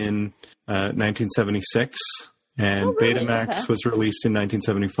released in 1976, and Betamax was released in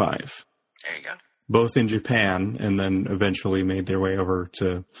 1975. There you go. Both in Japan, and then eventually made their way over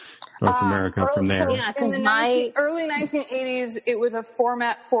to North America from there. Yeah, in the early 1980s, it was a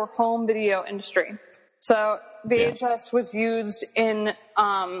format for home video industry. So VHS was used in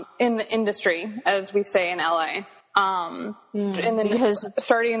the industry, as we say in LA, starting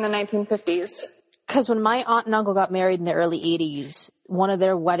in the 1950s. Because when my aunt and uncle got married in the early 80s, one of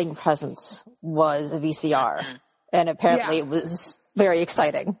their wedding presents was a VCR. And apparently it was very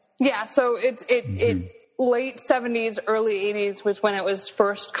exciting. Yeah, so it late 70s, early 80s was when it was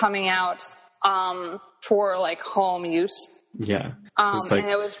first coming out for like home use. Yeah. And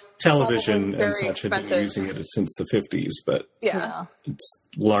it was television and such expensive. had been using it since the 50s, but it's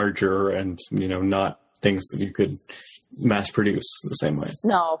larger and, you know, not things that you could mass produce the same way.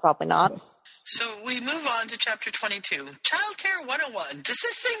 No, probably not. So we move on to chapter 22. Childcare 101. Does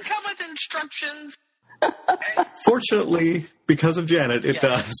this thing come with instructions? Fortunately, because of Janet, it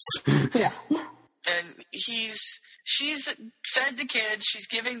does. Yeah. And she's fed the kids. She's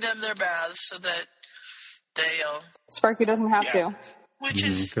giving them their baths so that they'll... Sparky doesn't have to. Which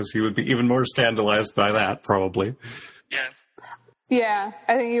is... Because he would be even more scandalized by that, probably. Yeah. Yeah,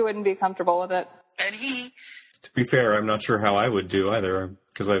 I think he wouldn't be comfortable with it. And he... To be fair, I'm not sure how I would do either,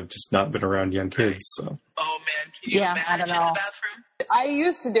 because I've just not been around young kids. So. Oh, man. Can you imagine I don't know. the bathroom? I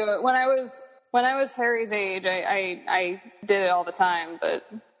used to do it when I was Harry's age. I did it all the time, but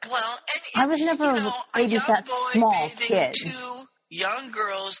well, I was never babysat small kids. Two young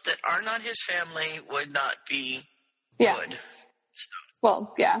girls that are not his family would not be good. So.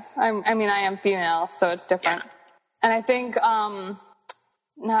 Well, yeah. I am female, so it's different. Yeah. And I think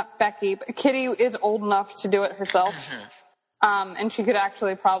not Becky, but Kitty is old enough to do it herself. Mm-hmm. And she could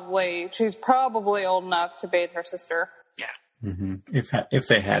actually she's probably old enough to bathe her sister. Yeah. Mm-hmm. If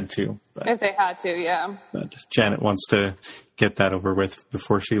they had to. But, if they had to, yeah. But Janet wants to get that over with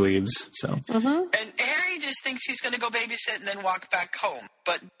before she leaves. So. Mm-hmm. And Harry just thinks he's going to go babysit and then walk back home.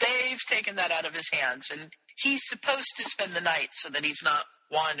 But they've taken that out of his hands. And he's supposed to spend the night so that he's not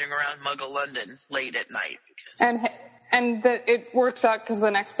wandering around Muggle London late at night. And it works out because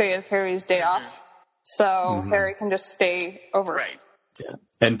the next day is Harry's day off. So Harry can just stay over. Right. Yeah.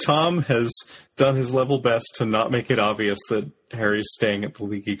 And Tom has done his level best to not make it obvious that Harry's staying at the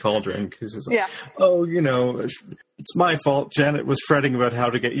Leaky Cauldron. Because he's like, it's my fault. Janet was fretting about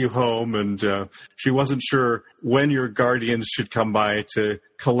how to get you home, and she wasn't sure when your guardians should come by to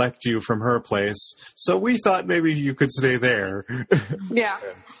collect you from her place. So we thought maybe you could stay there. Yeah.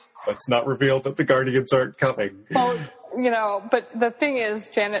 But it's not revealed that the guardians aren't coming. Well, but the thing is,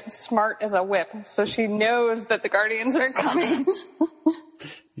 Janet's smart as a whip, so she knows that the guardians aren't coming.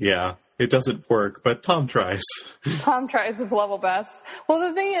 Yeah, it doesn't work, but Tom tries. Tom tries his level best. Well,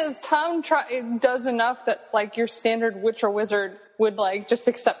 the thing is, Tom does enough that, like, your standard witch or wizard would, like, just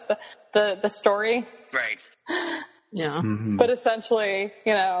accept the story. Right. Yeah. Mm-hmm. But essentially,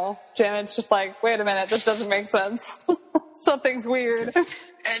 Janet's just like, wait a minute, this doesn't make sense. Something's weird.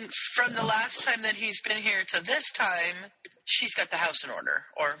 And from the last time that he's been here to this time, she's got the house in order,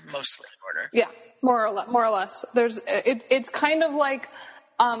 or mostly in order. Yeah, more or less. It's kind of like,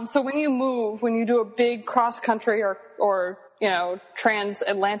 so when you do a big cross country or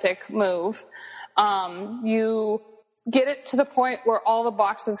transatlantic move, you get it to the point where all the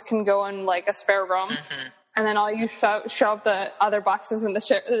boxes can go in like a spare room. Mm-hmm. And then all you shove the other boxes in the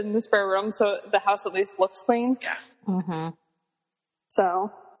spare room, so the house at least looks clean. Yeah. Mm-hmm.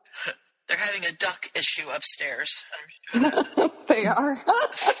 So they're having a duck issue upstairs. They are.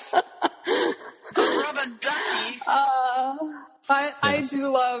 Rub a ducky. I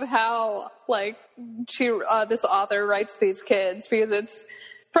do love how this author writes these kids, because it's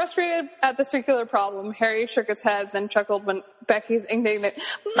frustrated at the circular problem. Harry shook his head, then chuckled when Becky's indignant,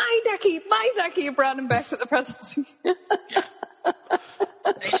 my ducky, brought him back to the present. Yeah.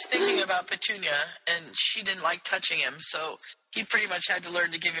 He's thinking about Petunia, and she didn't like touching him, so he pretty much had to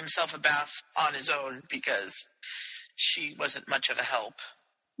learn to give himself a bath on his own because she wasn't much of a help.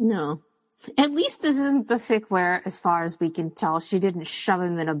 No. At least this isn't the fic where, as far as we can tell, she didn't shove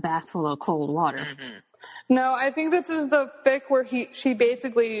him in a bath full of cold water. Mm-hmm. No, I think this is the fic where she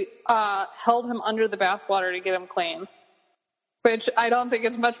basically held him under the bathwater to get him clean, which I don't think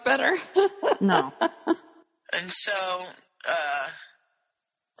is much better. No. And so...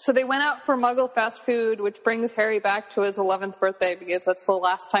 So they went out for Muggle fast food, which brings Harry back to his 11th birthday because that's the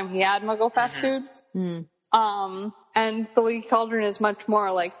last time he had Muggle fast food. Mm. And the Leaky Cauldron is much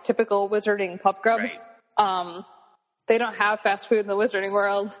more like typical wizarding pub grub. Right. They don't have fast food in the wizarding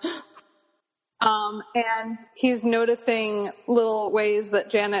world. And he's noticing little ways that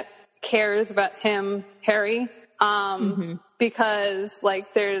Janet cares about him, Harry. Because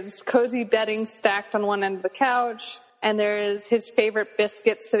there's cozy bedding stacked on one end of the couch, and there's his favorite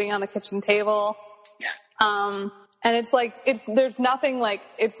biscuit sitting on the kitchen table. Yeah. And there's nothing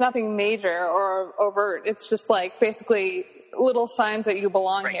it's nothing major or overt. It's just basically little signs that you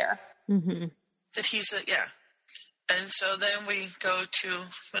belong here. Mm-hmm. That he's And so then we go to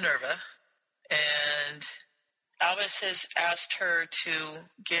Minerva, and Albus has asked her to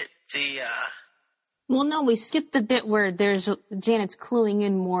get the... Well, no, we skipped the bit where Janet's cluing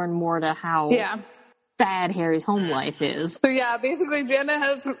in more and more to how bad Harry's home life is. So yeah, basically Janet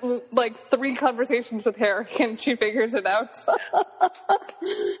has 3 conversations with Harry and she figures it out.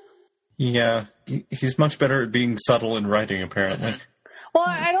 Yeah, he's much better at being subtle in writing, apparently. Well,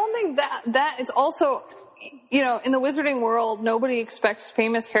 I don't think that it's also, in the wizarding world, nobody expects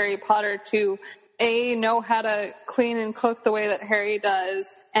famous Harry Potter to A, know how to clean and cook the way that Harry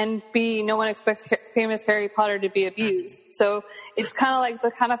does, and B, no one expects famous Harry Potter to be abused. So it's kind of like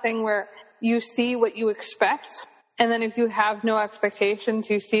the kind of thing where you see what you expect, and then if you have no expectations,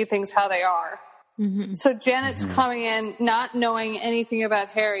 you see things how they are. Mm-hmm. So Janet's coming in not knowing anything about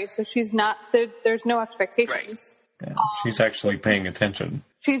Harry, so she's not, there's no expectations. Right. Yeah, she's actually paying attention.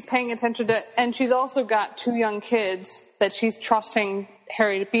 She's paying attention to, and she's also got 2 young kids that she's trusting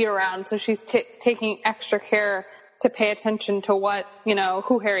Harry to be around, so she's taking extra care to pay attention to what,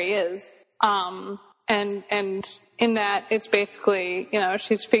 who Harry is. And in that, it's basically,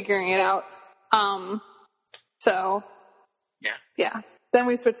 she's figuring it out. So, yeah. Then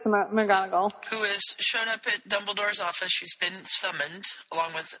we switch to McGonagall, who has shown up at Dumbledore's office. She's been summoned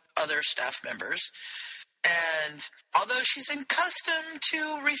along with other staff members. And although she's accustomed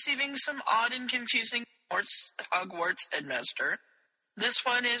to receiving some odd and confusing Hogwarts headmaster, this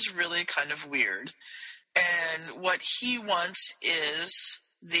one is really kind of weird. And what he wants is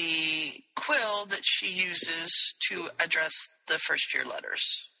the quill that she uses to address the first-year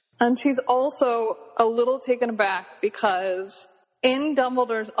letters. And she's also a little taken aback because in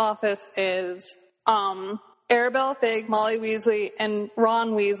Dumbledore's office is Arabella Figg, Molly Weasley, and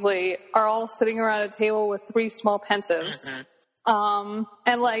Ron Weasley are all sitting around a table with 3 small pensives. Mm-hmm.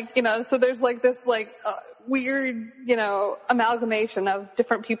 And so there's this weird, amalgamation of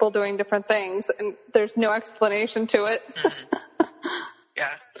different people doing different things, and there's no explanation to it. Mm-hmm.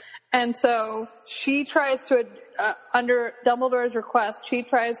 Yeah. And so she tries to, under Dumbledore's request, she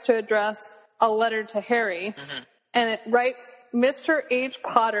tries to address a letter to Harry. Mm-hmm. And it writes Mr. H.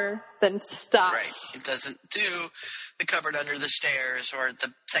 Potter, then stops. Right. It doesn't do the cupboard under the stairs or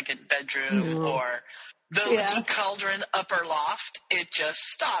the second bedroom or the leaky cauldron upper loft. It just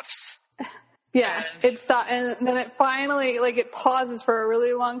stops. Yeah, it stops. And then it finally, it pauses for a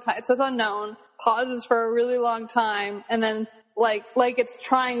really long time. It says unknown, pauses for a really long time, and then, like it's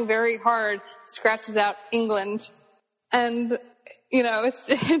trying very hard, scratches out England. And,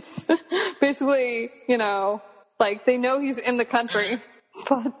 it's basically, they know he's in the country,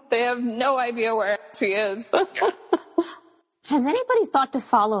 but they have no idea where he is. Has anybody thought to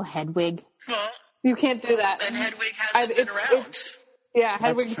follow Hedwig? Well, you can't do that. And Hedwig hasn't been around.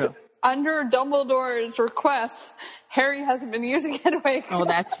 Hedwig's under Dumbledore's request. Harry hasn't been using Hedwig. Oh,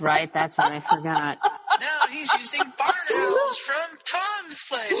 that's right. I forgot. No, he's using barn owls from Tom's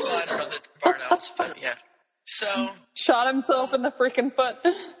place. Well, I don't know that barn owls, but yeah. So shot himself in the freaking foot.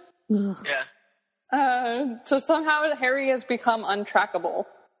 Yeah. So somehow Harry has become untrackable.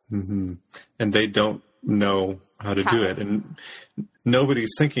 Mm-hmm. And they don't know how to do it. And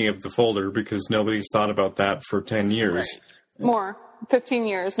nobody's thinking of the folder because nobody's thought about that for 10 years. Right. More. 15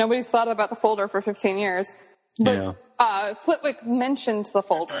 years. Nobody's thought about the folder for 15 years. But Flitwick mentions the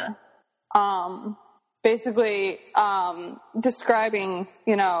folder. Basically describing,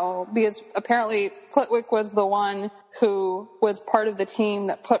 because apparently Flitwick was the one who was part of the team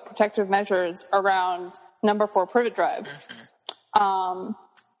that put protective measures around number 4 Privet Drive. Mm-hmm.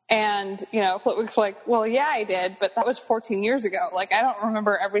 And, Flitwick's like, well, yeah, I did, but that was 14 years ago. I don't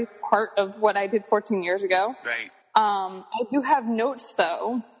remember every part of what I did 14 years ago. Right. I do have notes,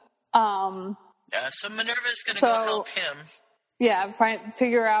 though. So Minerva's going to go help him. Yeah,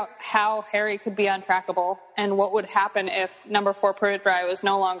 figure out how Harry could be untrackable and what would happen if number 4 Privet Drive was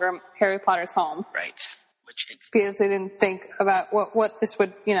no longer Harry Potter's home. Right. Because they didn't think about what this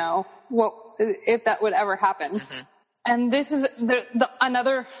would, what if that would ever happen. Mm-hmm. And this is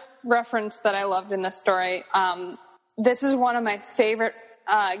another reference that I loved in this story. This is one of my favorite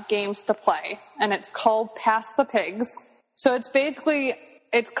games to play, and it's called Pass the Pigs. So it's basically,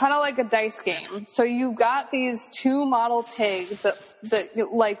 it's kind of like a dice game. So you've got these 2 model pigs that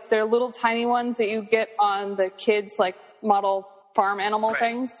they're little tiny ones that you get on the kids' model farm animal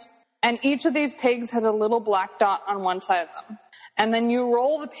things. And each of these pigs has a little black dot on one side of them. And then you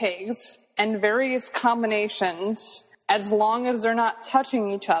roll the pigs and various combinations, as long as they're not touching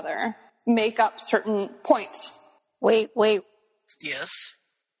each other, make up certain points. Wait. Yes.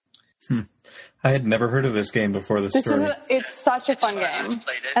 I had never heard of this game before this story. It's such a fun game.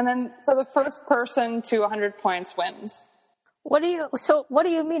 And then, so the first person to 100 points wins. What do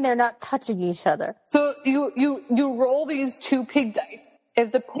you mean they're not touching each other? So you roll these 2 pig dice.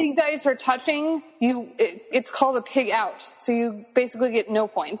 If the pig dice are touching, it's called a pig out. So you basically get no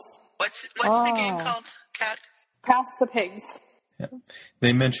points. What's the game called, Kat? Pass the Pigs. Yeah.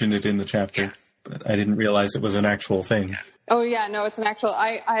 They mentioned it in the chapter, but I didn't realize it was an actual thing. Yeah. Oh yeah, no, it's an actual.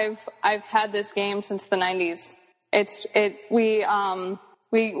 I've had this game since the 90s.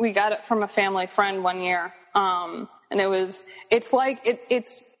 We got it from a family friend one year. And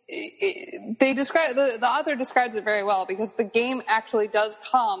they describe, the author describes it very well, because the game actually does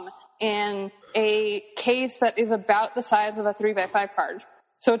come in a case that is about the size of a 3x5 card.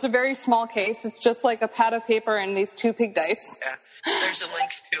 So it's a very small case. It's just like a pad of paper and these 2 pig dice. Yeah, there's a link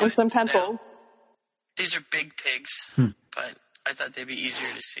to it. And some pencils. These are big pigs, but I thought they'd be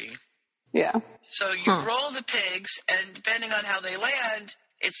easier to see. Yeah. So you roll the pigs, and depending on how they land,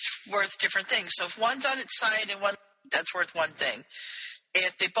 it's worth different things. So if one's on its side and one, that's worth one thing.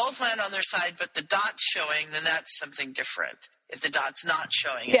 If they both land on their side, but the dot's showing, then that's something different. If the dot's not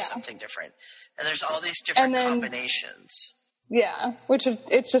showing, it's something different. And there's all these different combinations. Yeah, which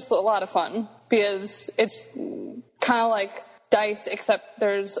it's just a lot of fun, because it's kind of like dice, except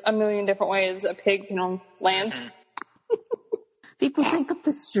there's a million different ways a pig can land. People think of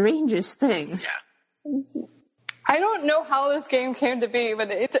the strangest things. Yeah. I don't know how this game came to be, but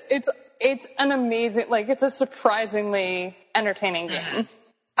it's an amazing, like, it's a surprisingly entertaining game.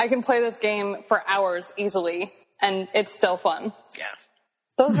 I can play this game for hours easily, and it's still fun. Yeah.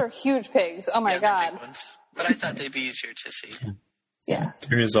 Those are huge pigs. Oh my God. Big ones. But I thought they'd be easier to see. Yeah.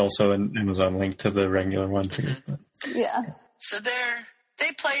 There is also an Amazon link to the regular one too. Yeah. So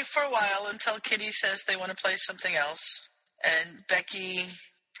they play for a while until Kitty says they want to play something else. And Becky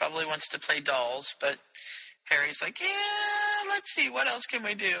probably wants to play dolls, but Harry's like, yeah, let's see, what else can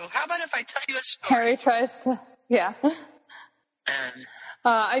we do? How about if I tell you a story? Harry tries to, yeah. And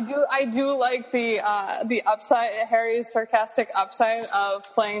I do like the upside, Harry's sarcastic upside of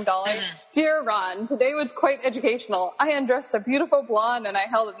playing Dolly. Dear Ron, today was quite educational. I undressed a beautiful blonde and I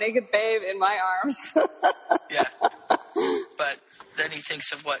held a naked babe in my arms. Yeah. But then he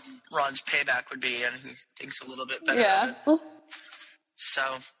thinks of what Ron's payback would be, and he thinks a little bit better of it. So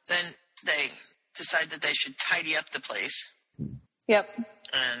then they decide that they should tidy up the place. Yep.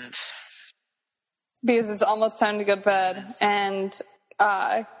 And because it's almost time to go to bed. And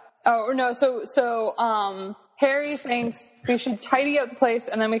Harry thinks we should tidy up the place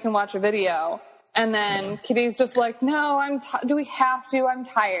and then we can watch a video. And then Kitty's just like, no, do we have to? I'm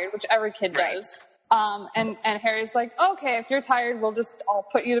tired, which every kid does. And Harry's like, okay, if you're tired, I'll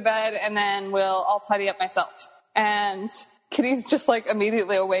put you to bed and then I'll tidy up myself. And Kitty's just like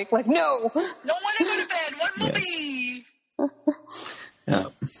immediately awake, like, no. Don't want to go to bed. One movie. Yeah.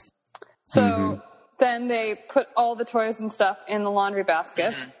 So then they put all the toys and stuff in the laundry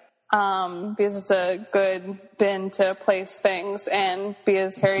basket. Because it's a good bin to place things, and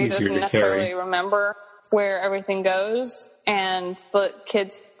because Harry doesn't necessarily remember where everything goes, and the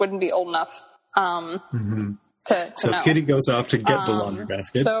kids wouldn't be old enough to know. Kitty goes off to get the laundry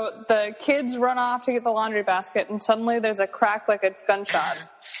basket. So the kids run off to get the laundry basket, and suddenly there's a crack like a gunshot.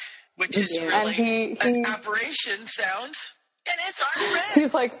 Which is really an aberration sound. And it's our friend.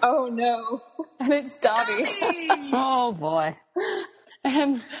 He's like, oh no. And it's Dobby. Oh boy.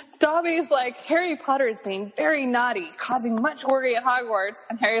 And Dobby's like, Harry Potter is being very naughty, causing much worry at Hogwarts.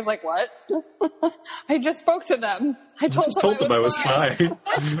 And Harry's like, what? I just spoke to them. I told them I was fine.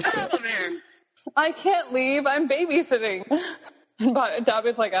 What's the problem here? I can't leave. I'm babysitting. And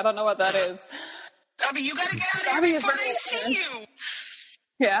Dobby's like, I don't know what that is. Dobby, you gotta get out of here before they see you.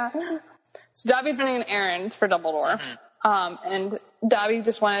 Yeah. So Dobby's running an errand for Dumbledore. And Dobby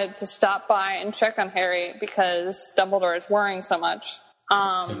just wanted to stop by and check on Harry because Dumbledore is worrying so much.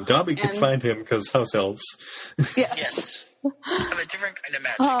 And Dobby could find him because house elves. Yes. Have a different kind of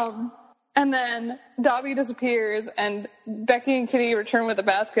magic. And then Dobby disappears, and Becky and Kitty return with a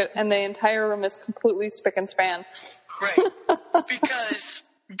basket, and the entire room is completely spick and span. Right. Because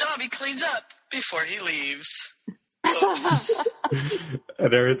Dobby cleans up before he leaves.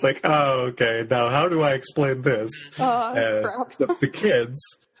 And Aaron's like, oh, okay, now how do I explain this? The kids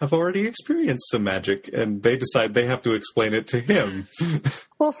have already experienced some magic, and they decide they have to explain it to him.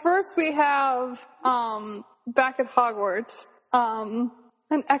 Well, first we have, back at Hogwarts,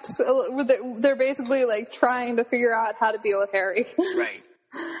 they're basically like trying to figure out how to deal with Harry. Right.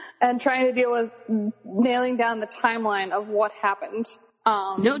 And trying to deal with nailing down the timeline of what happened.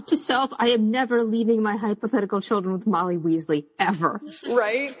 Note to self, I am never leaving my hypothetical children with Molly Weasley. Ever.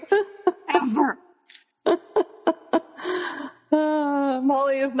 Right? Ever.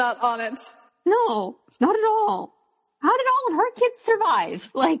 Molly is not on it. No, not at all. How did all of her kids survive?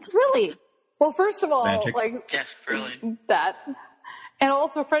 Like, really? Well, first of all, magic. Yeah, really. That. And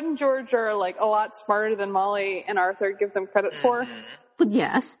also, Fred and George are like a lot smarter than Molly and Arthur give them credit for. But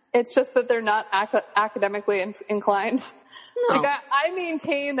yes. It's just that they're not academically inclined. No. Like I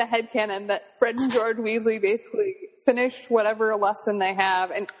maintain the headcanon that Fred and George Weasley basically finished whatever lesson they have,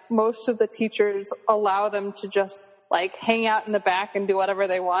 and most of the teachers allow them to just like hang out in the back and do whatever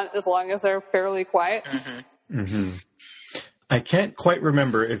they want as long as they're fairly quiet. I can't quite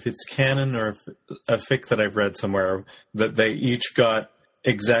remember if it's canon or if a fic that I've read somewhere that they each got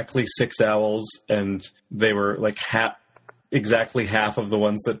exactly 6 owls, and they were like exactly half of the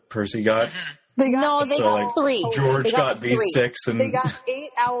ones that Percy got. They got 3. George got these 6, and they got 8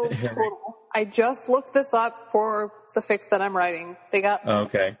 owls total. I just looked this up for the fic that I'm writing. They got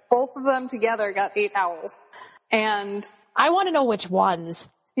both of them together got 8 owls, and I want to know which ones.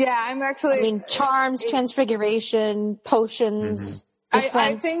 Yeah, I'm actually. I mean, charms, transfiguration, potions.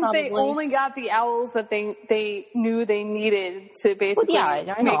 I think they only got the owls that they knew they needed to basically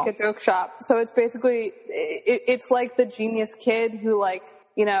make a joke shop. So it's basically it's like the genius kid who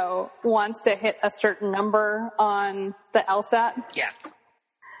wants to hit a certain number on the LSAT. Yeah.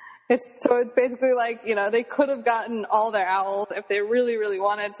 It's basically like, they could have gotten all their owls if they really, really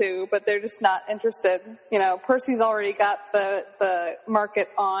wanted to, but they're just not interested. Percy's already got the market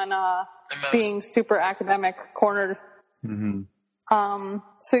on being super academic cornered.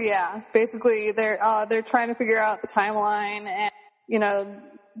 So yeah, basically they're trying to figure out the timeline, and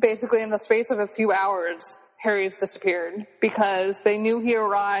basically in the space of a few hours, Harry's disappeared because they knew he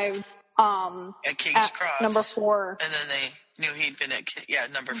arrived at King's Cross, number 4, and then they knew he'd been at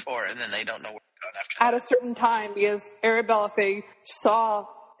number 4, and then they don't know where he's gone after that. At a certain time, because Arabella Fig saw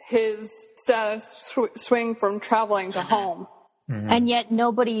his status swing from traveling to home. And yet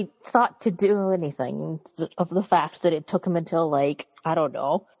nobody thought to do anything of the fact that it took him until 1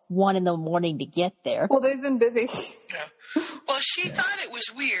 in the morning to get there. Well, they've been busy. Yeah. Well, she thought it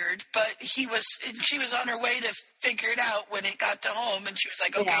was weird, but she was on her way to figure it out when it got to home, and she was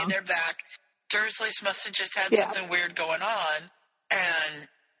like, okay, they're back. Dursley's must have just had something weird going on,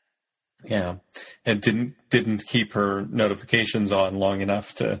 and didn't keep her notifications on long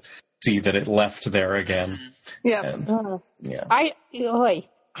enough to see that it left there again.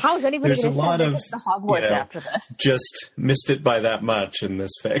 How is anybody going to send it to Hogwarts after this? Just missed it by that much in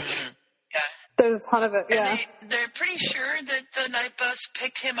this fic. There's a ton of it. Yeah, and they're pretty sure that the night bus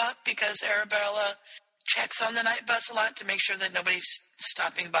picked him up because Arabella checks on the night bus a lot to make sure that nobody's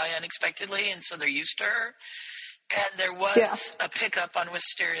stopping by unexpectedly, and so they're used to her. And there was a pickup on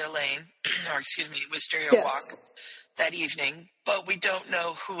Wisteria Lane, Wisteria Walk that evening, but we don't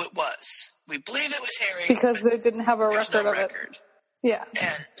know who it was. We believe it was Harry because they didn't have a record of it. Yeah,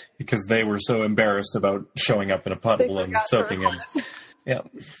 because they were so embarrassed about showing up in a puddle and soaking in.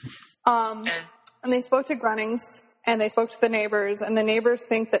 And they spoke to Grunnings, and they spoke to the neighbors, and the neighbors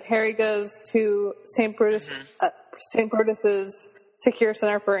think that Harry goes to St. Brutus's secure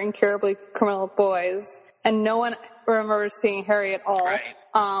center for incurably criminal boys, and no one remembers seeing Harry at all. Right.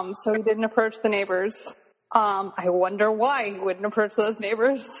 So he didn't approach the neighbors. I wonder why he wouldn't approach those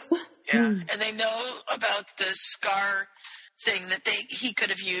neighbors. And they know about the scar thing that he could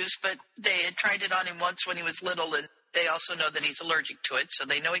have used, but they had tried it on him once when he was little, and they also know that he's allergic to it, so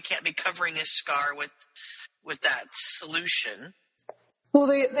they know he can't be covering his scar with that solution. Well,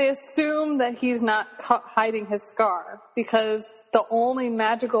 they assume that he's not hiding his scar because the only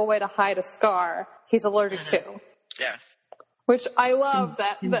magical way to hide a scar he's allergic to. Yeah. Which I love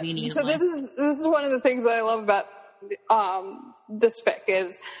that. So this is one of the things that I love about this fic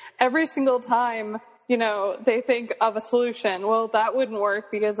is every single time they think of a solution. Well, that wouldn't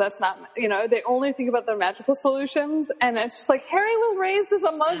work because that's not, they only think about their magical solutions. And it's just like, Harry was raised as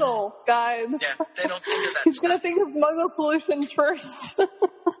a muggle, guys. Yeah, they don't think of that. He's going to think of muggle solutions first.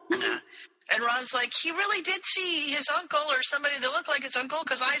 And Ron's like, he really did see his uncle or somebody that looked like his uncle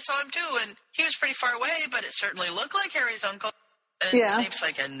because I saw him too. And he was pretty far away, but it certainly looked like Harry's uncle. And Snape's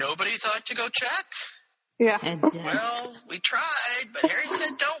like, and nobody thought to go check? Yeah. Well, we tried, but Harry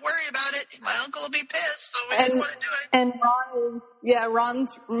said, don't worry about it. My uncle will be pissed, so we didn't want to do it. And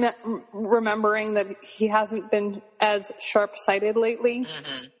Ron's remembering that he hasn't been as sharp-sighted lately.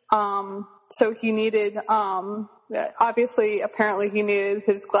 So he needed, apparently he needed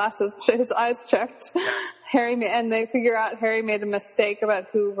his eyes checked. And they figure out Harry made a mistake about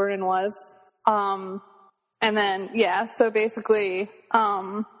who Vernon was. And then, so basically,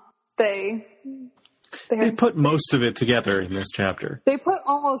 they put most of it together in this chapter. They put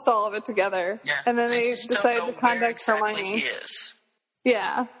almost all of it together. Yeah, and then they decided to contact Hermione. He is.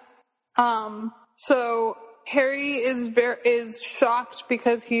 Yeah. So Harry is shocked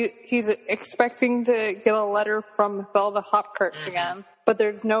because he's expecting to get a letter from Velda Hopkirk again, but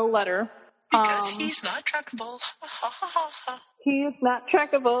there's no letter. Because he's not trackable. He is not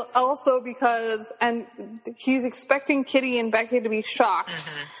trackable. Also because, and he's expecting Kitty and Becky to be shocked,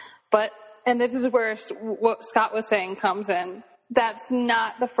 but. And this is where what Scott was saying comes in. That's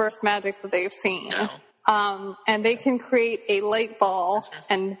not the first magic that they've seen. No. and they can create a light ball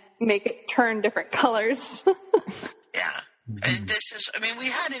and make it turn different colors. Yeah. And this is, I mean, we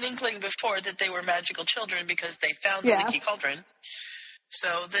had an inkling before that they were magical children because they found the Leaky Cauldron. So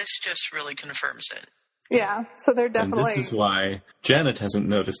this just really confirms it. Yeah, so they're definitely... And this is why Janet hasn't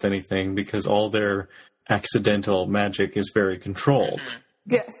noticed anything, because all their accidental magic is very controlled.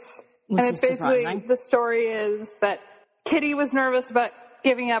 Mm-hmm. Yes. And it's basically, the story is that Kitty was nervous about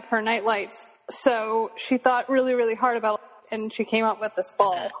giving up her nightlights, so she thought really, really hard about it, and she came up with this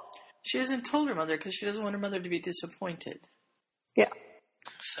ball. She hasn't told her mother because she doesn't want her mother to be disappointed. Yeah.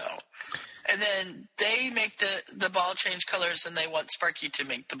 So, and then they make the ball change colors, and they want Sparky to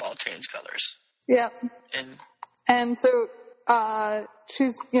make the ball change colors. Yeah. And so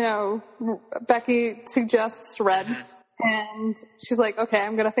she's, Becky suggests red. And she's like, okay,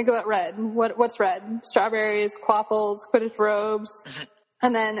 I'm going to think about red. What's red? Strawberries, quaffles, Quidditch robes.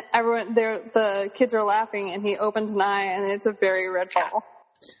 And then the kids are laughing, and he opens an eye, and it's a very red ball.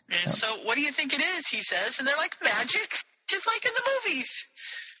 And so what do you think it is, he says. And they're like, magic, just like in the movies.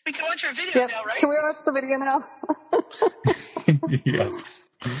 We can watch our video now, right? Can we watch the video now? Yeah.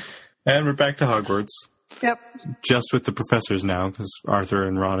 And we're back to Hogwarts. Yep. Just with the professors now, because Arthur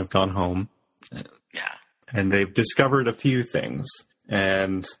and Ron have gone home. Yeah. And they've discovered a few things.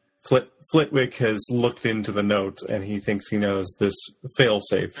 And Flitwick has looked into the notes, and he thinks he knows this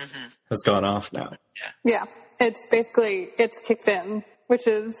failsafe has gone off now. Yeah. It's kicked in, which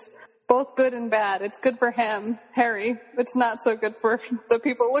is both good and bad. It's good for him, Harry. It's not so good for the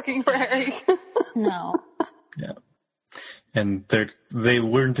people looking for Harry. No. Yeah. And they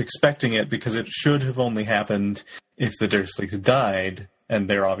weren't expecting it, because it should have only happened if the Dursleys died, and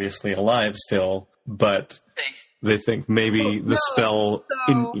they're obviously alive still, but they think maybe the spell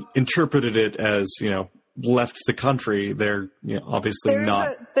interpreted it as, left the country. They're obviously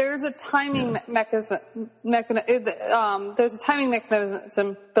not. There's a timing mechanism. There's a timing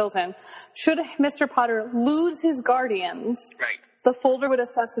mechanism built in. Should Mr. Potter lose his guardians, the folder would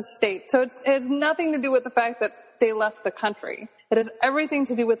assess his state. So it has nothing to do with the fact that they left the country. It has everything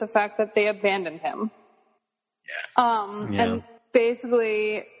to do with the fact that they abandoned him. And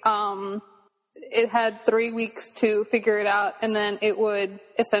basically, it had 3 weeks to figure it out, and then it would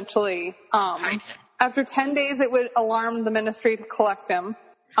essentially, after 10 days, it would alarm the Ministry to collect him.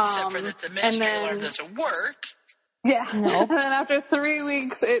 Except for that the Ministry alarm doesn't work. Yeah. No. And then after 3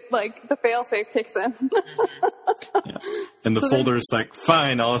 weeks, the failsafe kicks in. And the folder's like,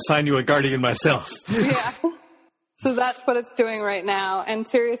 fine, I'll assign you a guardian myself. Yeah. So that's what it's doing right now. And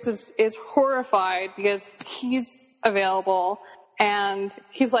Sirius is horrified because he's available. And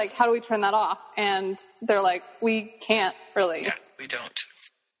he's like, how do we turn that off? And they're like, we can't really. Yeah, we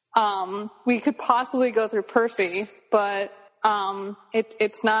don't. We could possibly go through Percy, but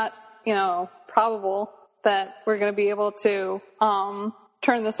it's not, probable that we're going to be able to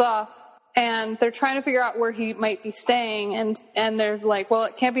turn this off. And they're trying to figure out where he might be staying, and they're like, well,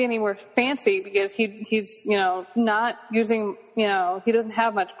 it can't be anywhere fancy because he's not using, he doesn't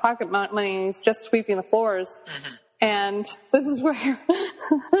have much pocket money. He's just sweeping the floors. And this is where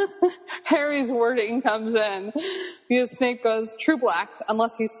Harry's wording comes in. Because Snape goes, true black,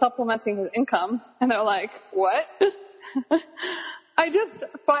 unless he's supplementing his income. And they're like, what? I just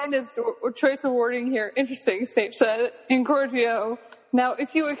find his choice of wording here interesting. Snape said, Incordio, now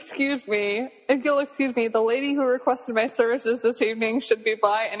if you'll excuse me, the lady who requested my services this evening should be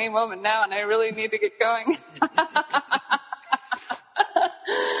by any moment now, and I really need to get going.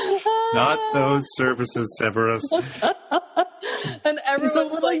 Not those services, Severus. And everyone's a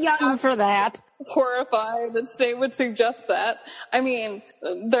little young for that. Horrified that Snape would suggest that. I mean,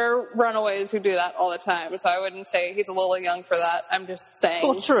 there are runaways who do that all the time, so I wouldn't say he's a little young for that. I'm just saying.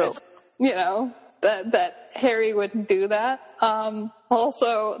 Well, true. That Harry wouldn't do that.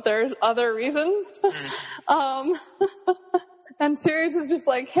 Also, there's other reasons. And Sirius is just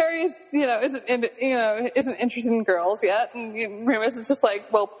like, Harry's, isn't interested in girls yet. And Remus is just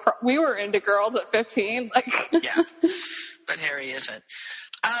like, well, we were into girls at 15. Yeah, but Harry isn't.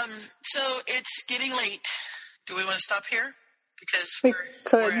 So it's getting late. Do we want to stop here? Because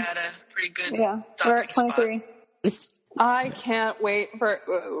we're at a pretty good we're at 23. Spot. I can't wait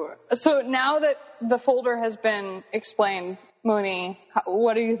so now that the folder has been explained, Mooney,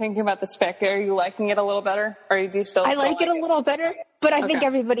 what are you thinking about the spec? Are you liking it a little better? Or do you still I like it a little better, but I think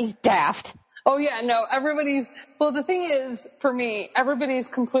everybody's daft. Oh yeah, no, the thing is, for me, everybody's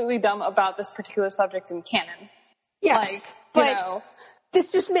completely dumb about this particular subject in canon. Yes, this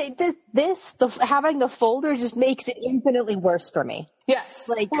just made having the folder just makes it infinitely worse for me. Yes.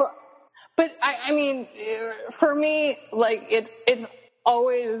 But I mean, for me, it's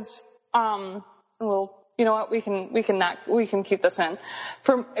always, well, you know what, we can keep this in.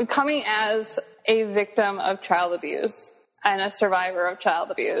 From coming as a victim of child abuse and a survivor of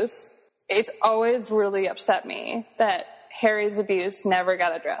child abuse, it's always really upset me that Harry's abuse never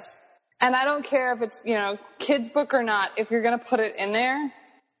got addressed. And I don't care if it's, kids book or not, if you're going to put it in there,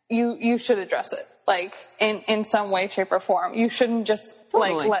 you should address it, like, in some way, shape, or form. You shouldn't just,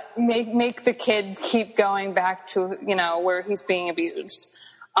 Totally. make the kid keep going back to, where he's being abused.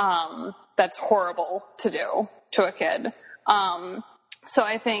 That's horrible to do to a kid. So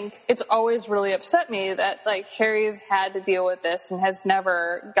I think it's always really upset me that, like, Harry's had to deal with this and has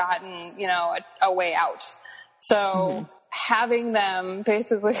never gotten, a way out. So having them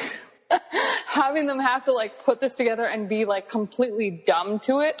basically... having them have to, like, put this together and be, like, completely dumb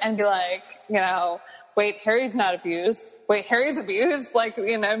to it and be like, wait, Harry's not abused. Wait, Harry's abused. Like,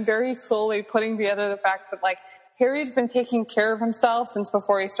 very slowly putting together the fact that, like, Harry's been taking care of himself since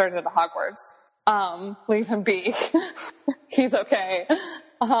before he started at Hogwarts. Leave him be. He's okay.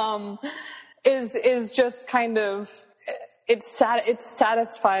 Is just kind of, it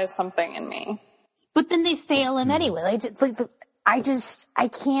satisfies something in me. But then they fail him anyway. I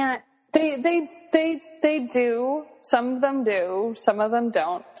can't. They do. Some of them do. Some of them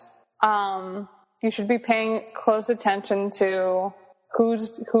don't. You should be paying close attention to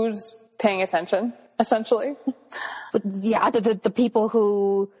who's paying attention, essentially. But yeah, the people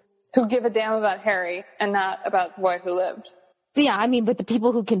who give a damn about Harry and not about the boy who lived. Yeah, I mean, but the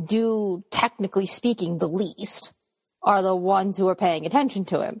people who can do, technically speaking, the least are the ones who are paying attention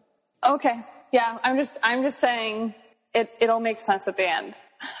to him. Okay. Yeah, I'm just saying it'll make sense at the end.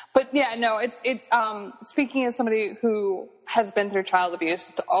 But yeah, no, speaking as somebody who has been through child abuse,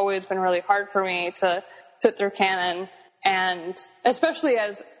 it's always been really hard for me to sit through canon. And especially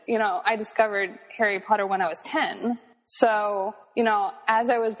as, I discovered Harry Potter when I was 10. So, as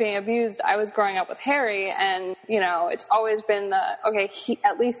I was being abused, I was growing up with Harry, and, it's always been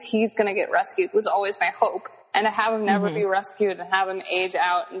at least he's going to get rescued was always my hope. And to have him never be rescued and have him age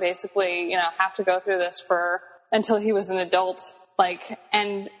out and basically, have to go through this until he was an adult,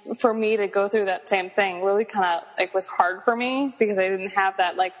 and for me to go through that same thing really kind of, was hard for me because I didn't have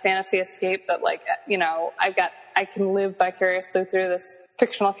that, fantasy escape that, I can live vicariously through this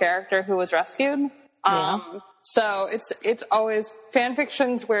fictional character who was rescued. So it's always fan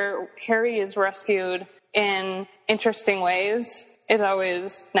fictions where Harry is rescued in interesting ways is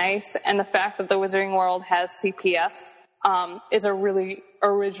always nice. And the fact that the Wizarding World has CPS, is a really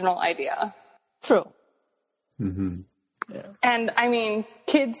original idea. True. Mm-hmm. Yeah. And I mean,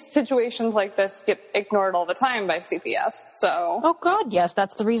 kids' situations like this get ignored all the time by CPS. So, oh God, yes,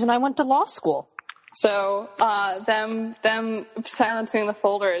 that's the reason I went to law school. So, them silencing the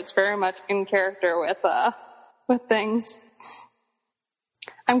folder is very much in character with things.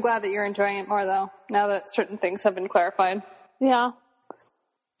 I'm glad that you're enjoying it more, though. Now that certain things have been clarified. Yeah,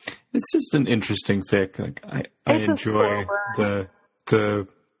 it's just an interesting fic. I enjoy the.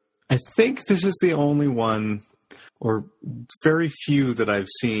 I think this is the only one, or very few that I've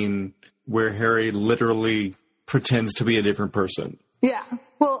seen where Harry literally pretends to be a different person. Yeah.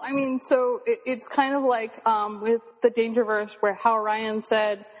 Well, I mean, so it's kind of like with the Dangerverse where Hal Ryan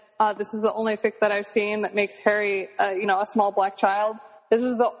said, this is the only fic that I've seen that makes Harry, a small black child. This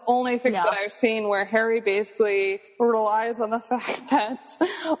is the only fic that I've seen where Harry basically relies on the fact that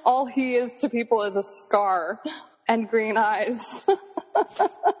all he is to people is a scar and green eyes.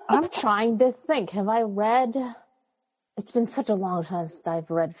 I'm trying to think. Have I read... It's been such a long time since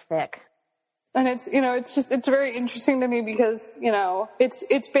I've read fic. And it's very interesting to me because,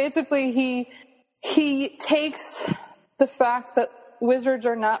 it's basically he takes the fact that wizards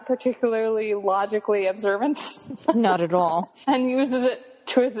are not particularly logically observant. Not at all. And uses it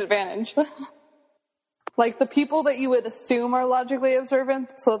to his advantage. Like the people that you would assume are logically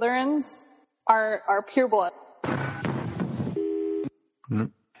observant, Slytherins, are pureblood. I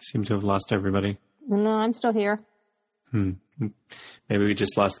seem to have lost everybody. No, I'm still here. Maybe we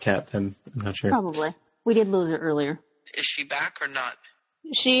just lost Kat then. I'm not sure. Probably. We did lose her earlier. Is she back or not?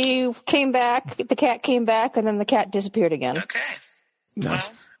 She came back, the cat came back, and then the cat disappeared again. Okay. Nice.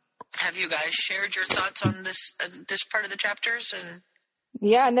 Well, have you guys shared your thoughts on this part of the chapters? And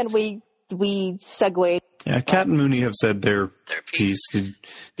yeah, and then we segued. Yeah, Kat and Mooney have said their piece.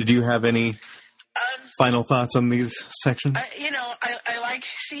 Did you have any final thoughts on these sections? I like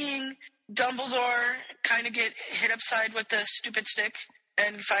seeing Dumbledore kind of get hit upside with the stupid stick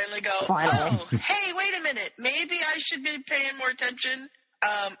and finally go, oh, hey, wait a minute. Maybe I should be paying more attention.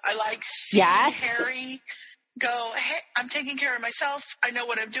 I like seeing Harry go, hey, I'm taking care of myself. I know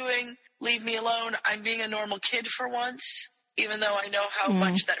what I'm doing. Leave me alone. I'm being a normal kid for once. Even though I know how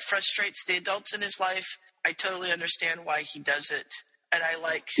much that frustrates the adults in his life, I totally understand why he does it. And I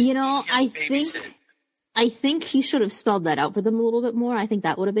like I think he should have spelled that out for them a little bit more. I think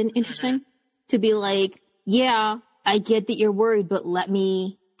that would have been interesting to be like, yeah, I get that you're worried, but let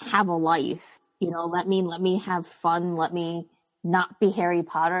me have a life. Let me have fun. Let me not be Harry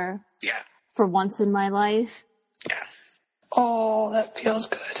Potter. Yeah. For once in my life. Yeah. Oh, that feels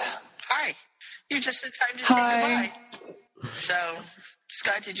good. Hi. You just had time to say goodbye. So,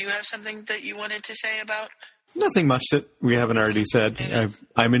 Scott, did you have something that you wanted to say about? Nothing much that we haven't already said.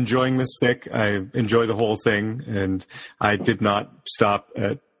 I'm enjoying this fic. I enjoy the whole thing, and I did not stop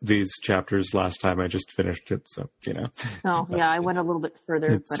at these chapters last time. I just finished it, so, Oh, yeah, I went a little bit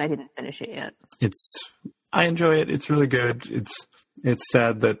further, but I didn't finish it yet. I enjoy it. It's really good. It's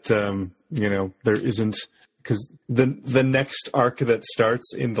sad that, there isn't, because the next arc that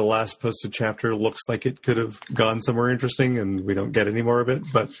starts in the last posted chapter looks like it could have gone somewhere interesting, and we don't get any more of it.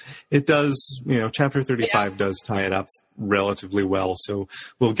 But it does, chapter 35 does tie it up relatively well. So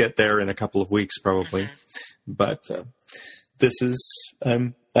we'll get there in a couple of weeks probably. But this is,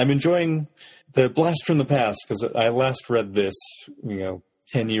 I'm enjoying the Blast from the Past, because I last read this,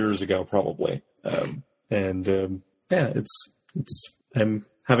 10 years ago probably. I'm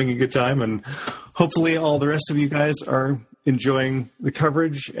having a good time, and hopefully all the rest of you guys are enjoying the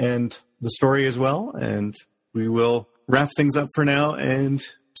coverage and the story as well. And we will wrap things up for now and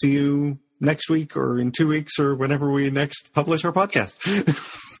see you next week or in 2 weeks or whenever we next publish our podcast.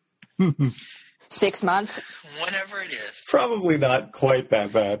 6 months. Whenever it is. Probably not quite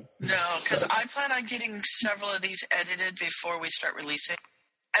that bad. No, because I plan on getting several of these edited before we start releasing.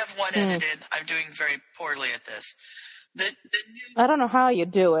 I have one edited. I'm doing very poorly at this. I don't know how you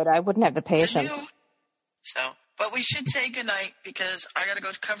do it. I wouldn't have the patience. But we should say goodnight, because I got to go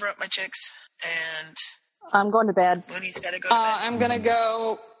cover up my chicks, and I'm going to bed. Mooney's got to go to bed. I'm going to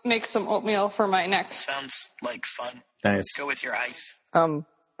go make some oatmeal for my next. Sounds like fun. Nice. Go with your ice.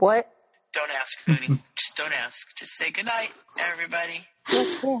 What? Don't ask, Mooney. Just don't ask. Just say goodnight, everybody.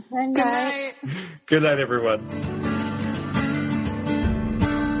 Good night. Good night, everyone.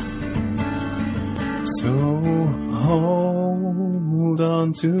 So hold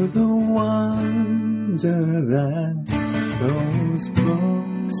on to the wonder that those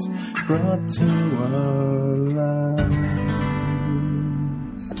books brought to our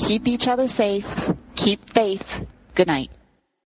lives. Keep each other safe. Keep faith. Good night.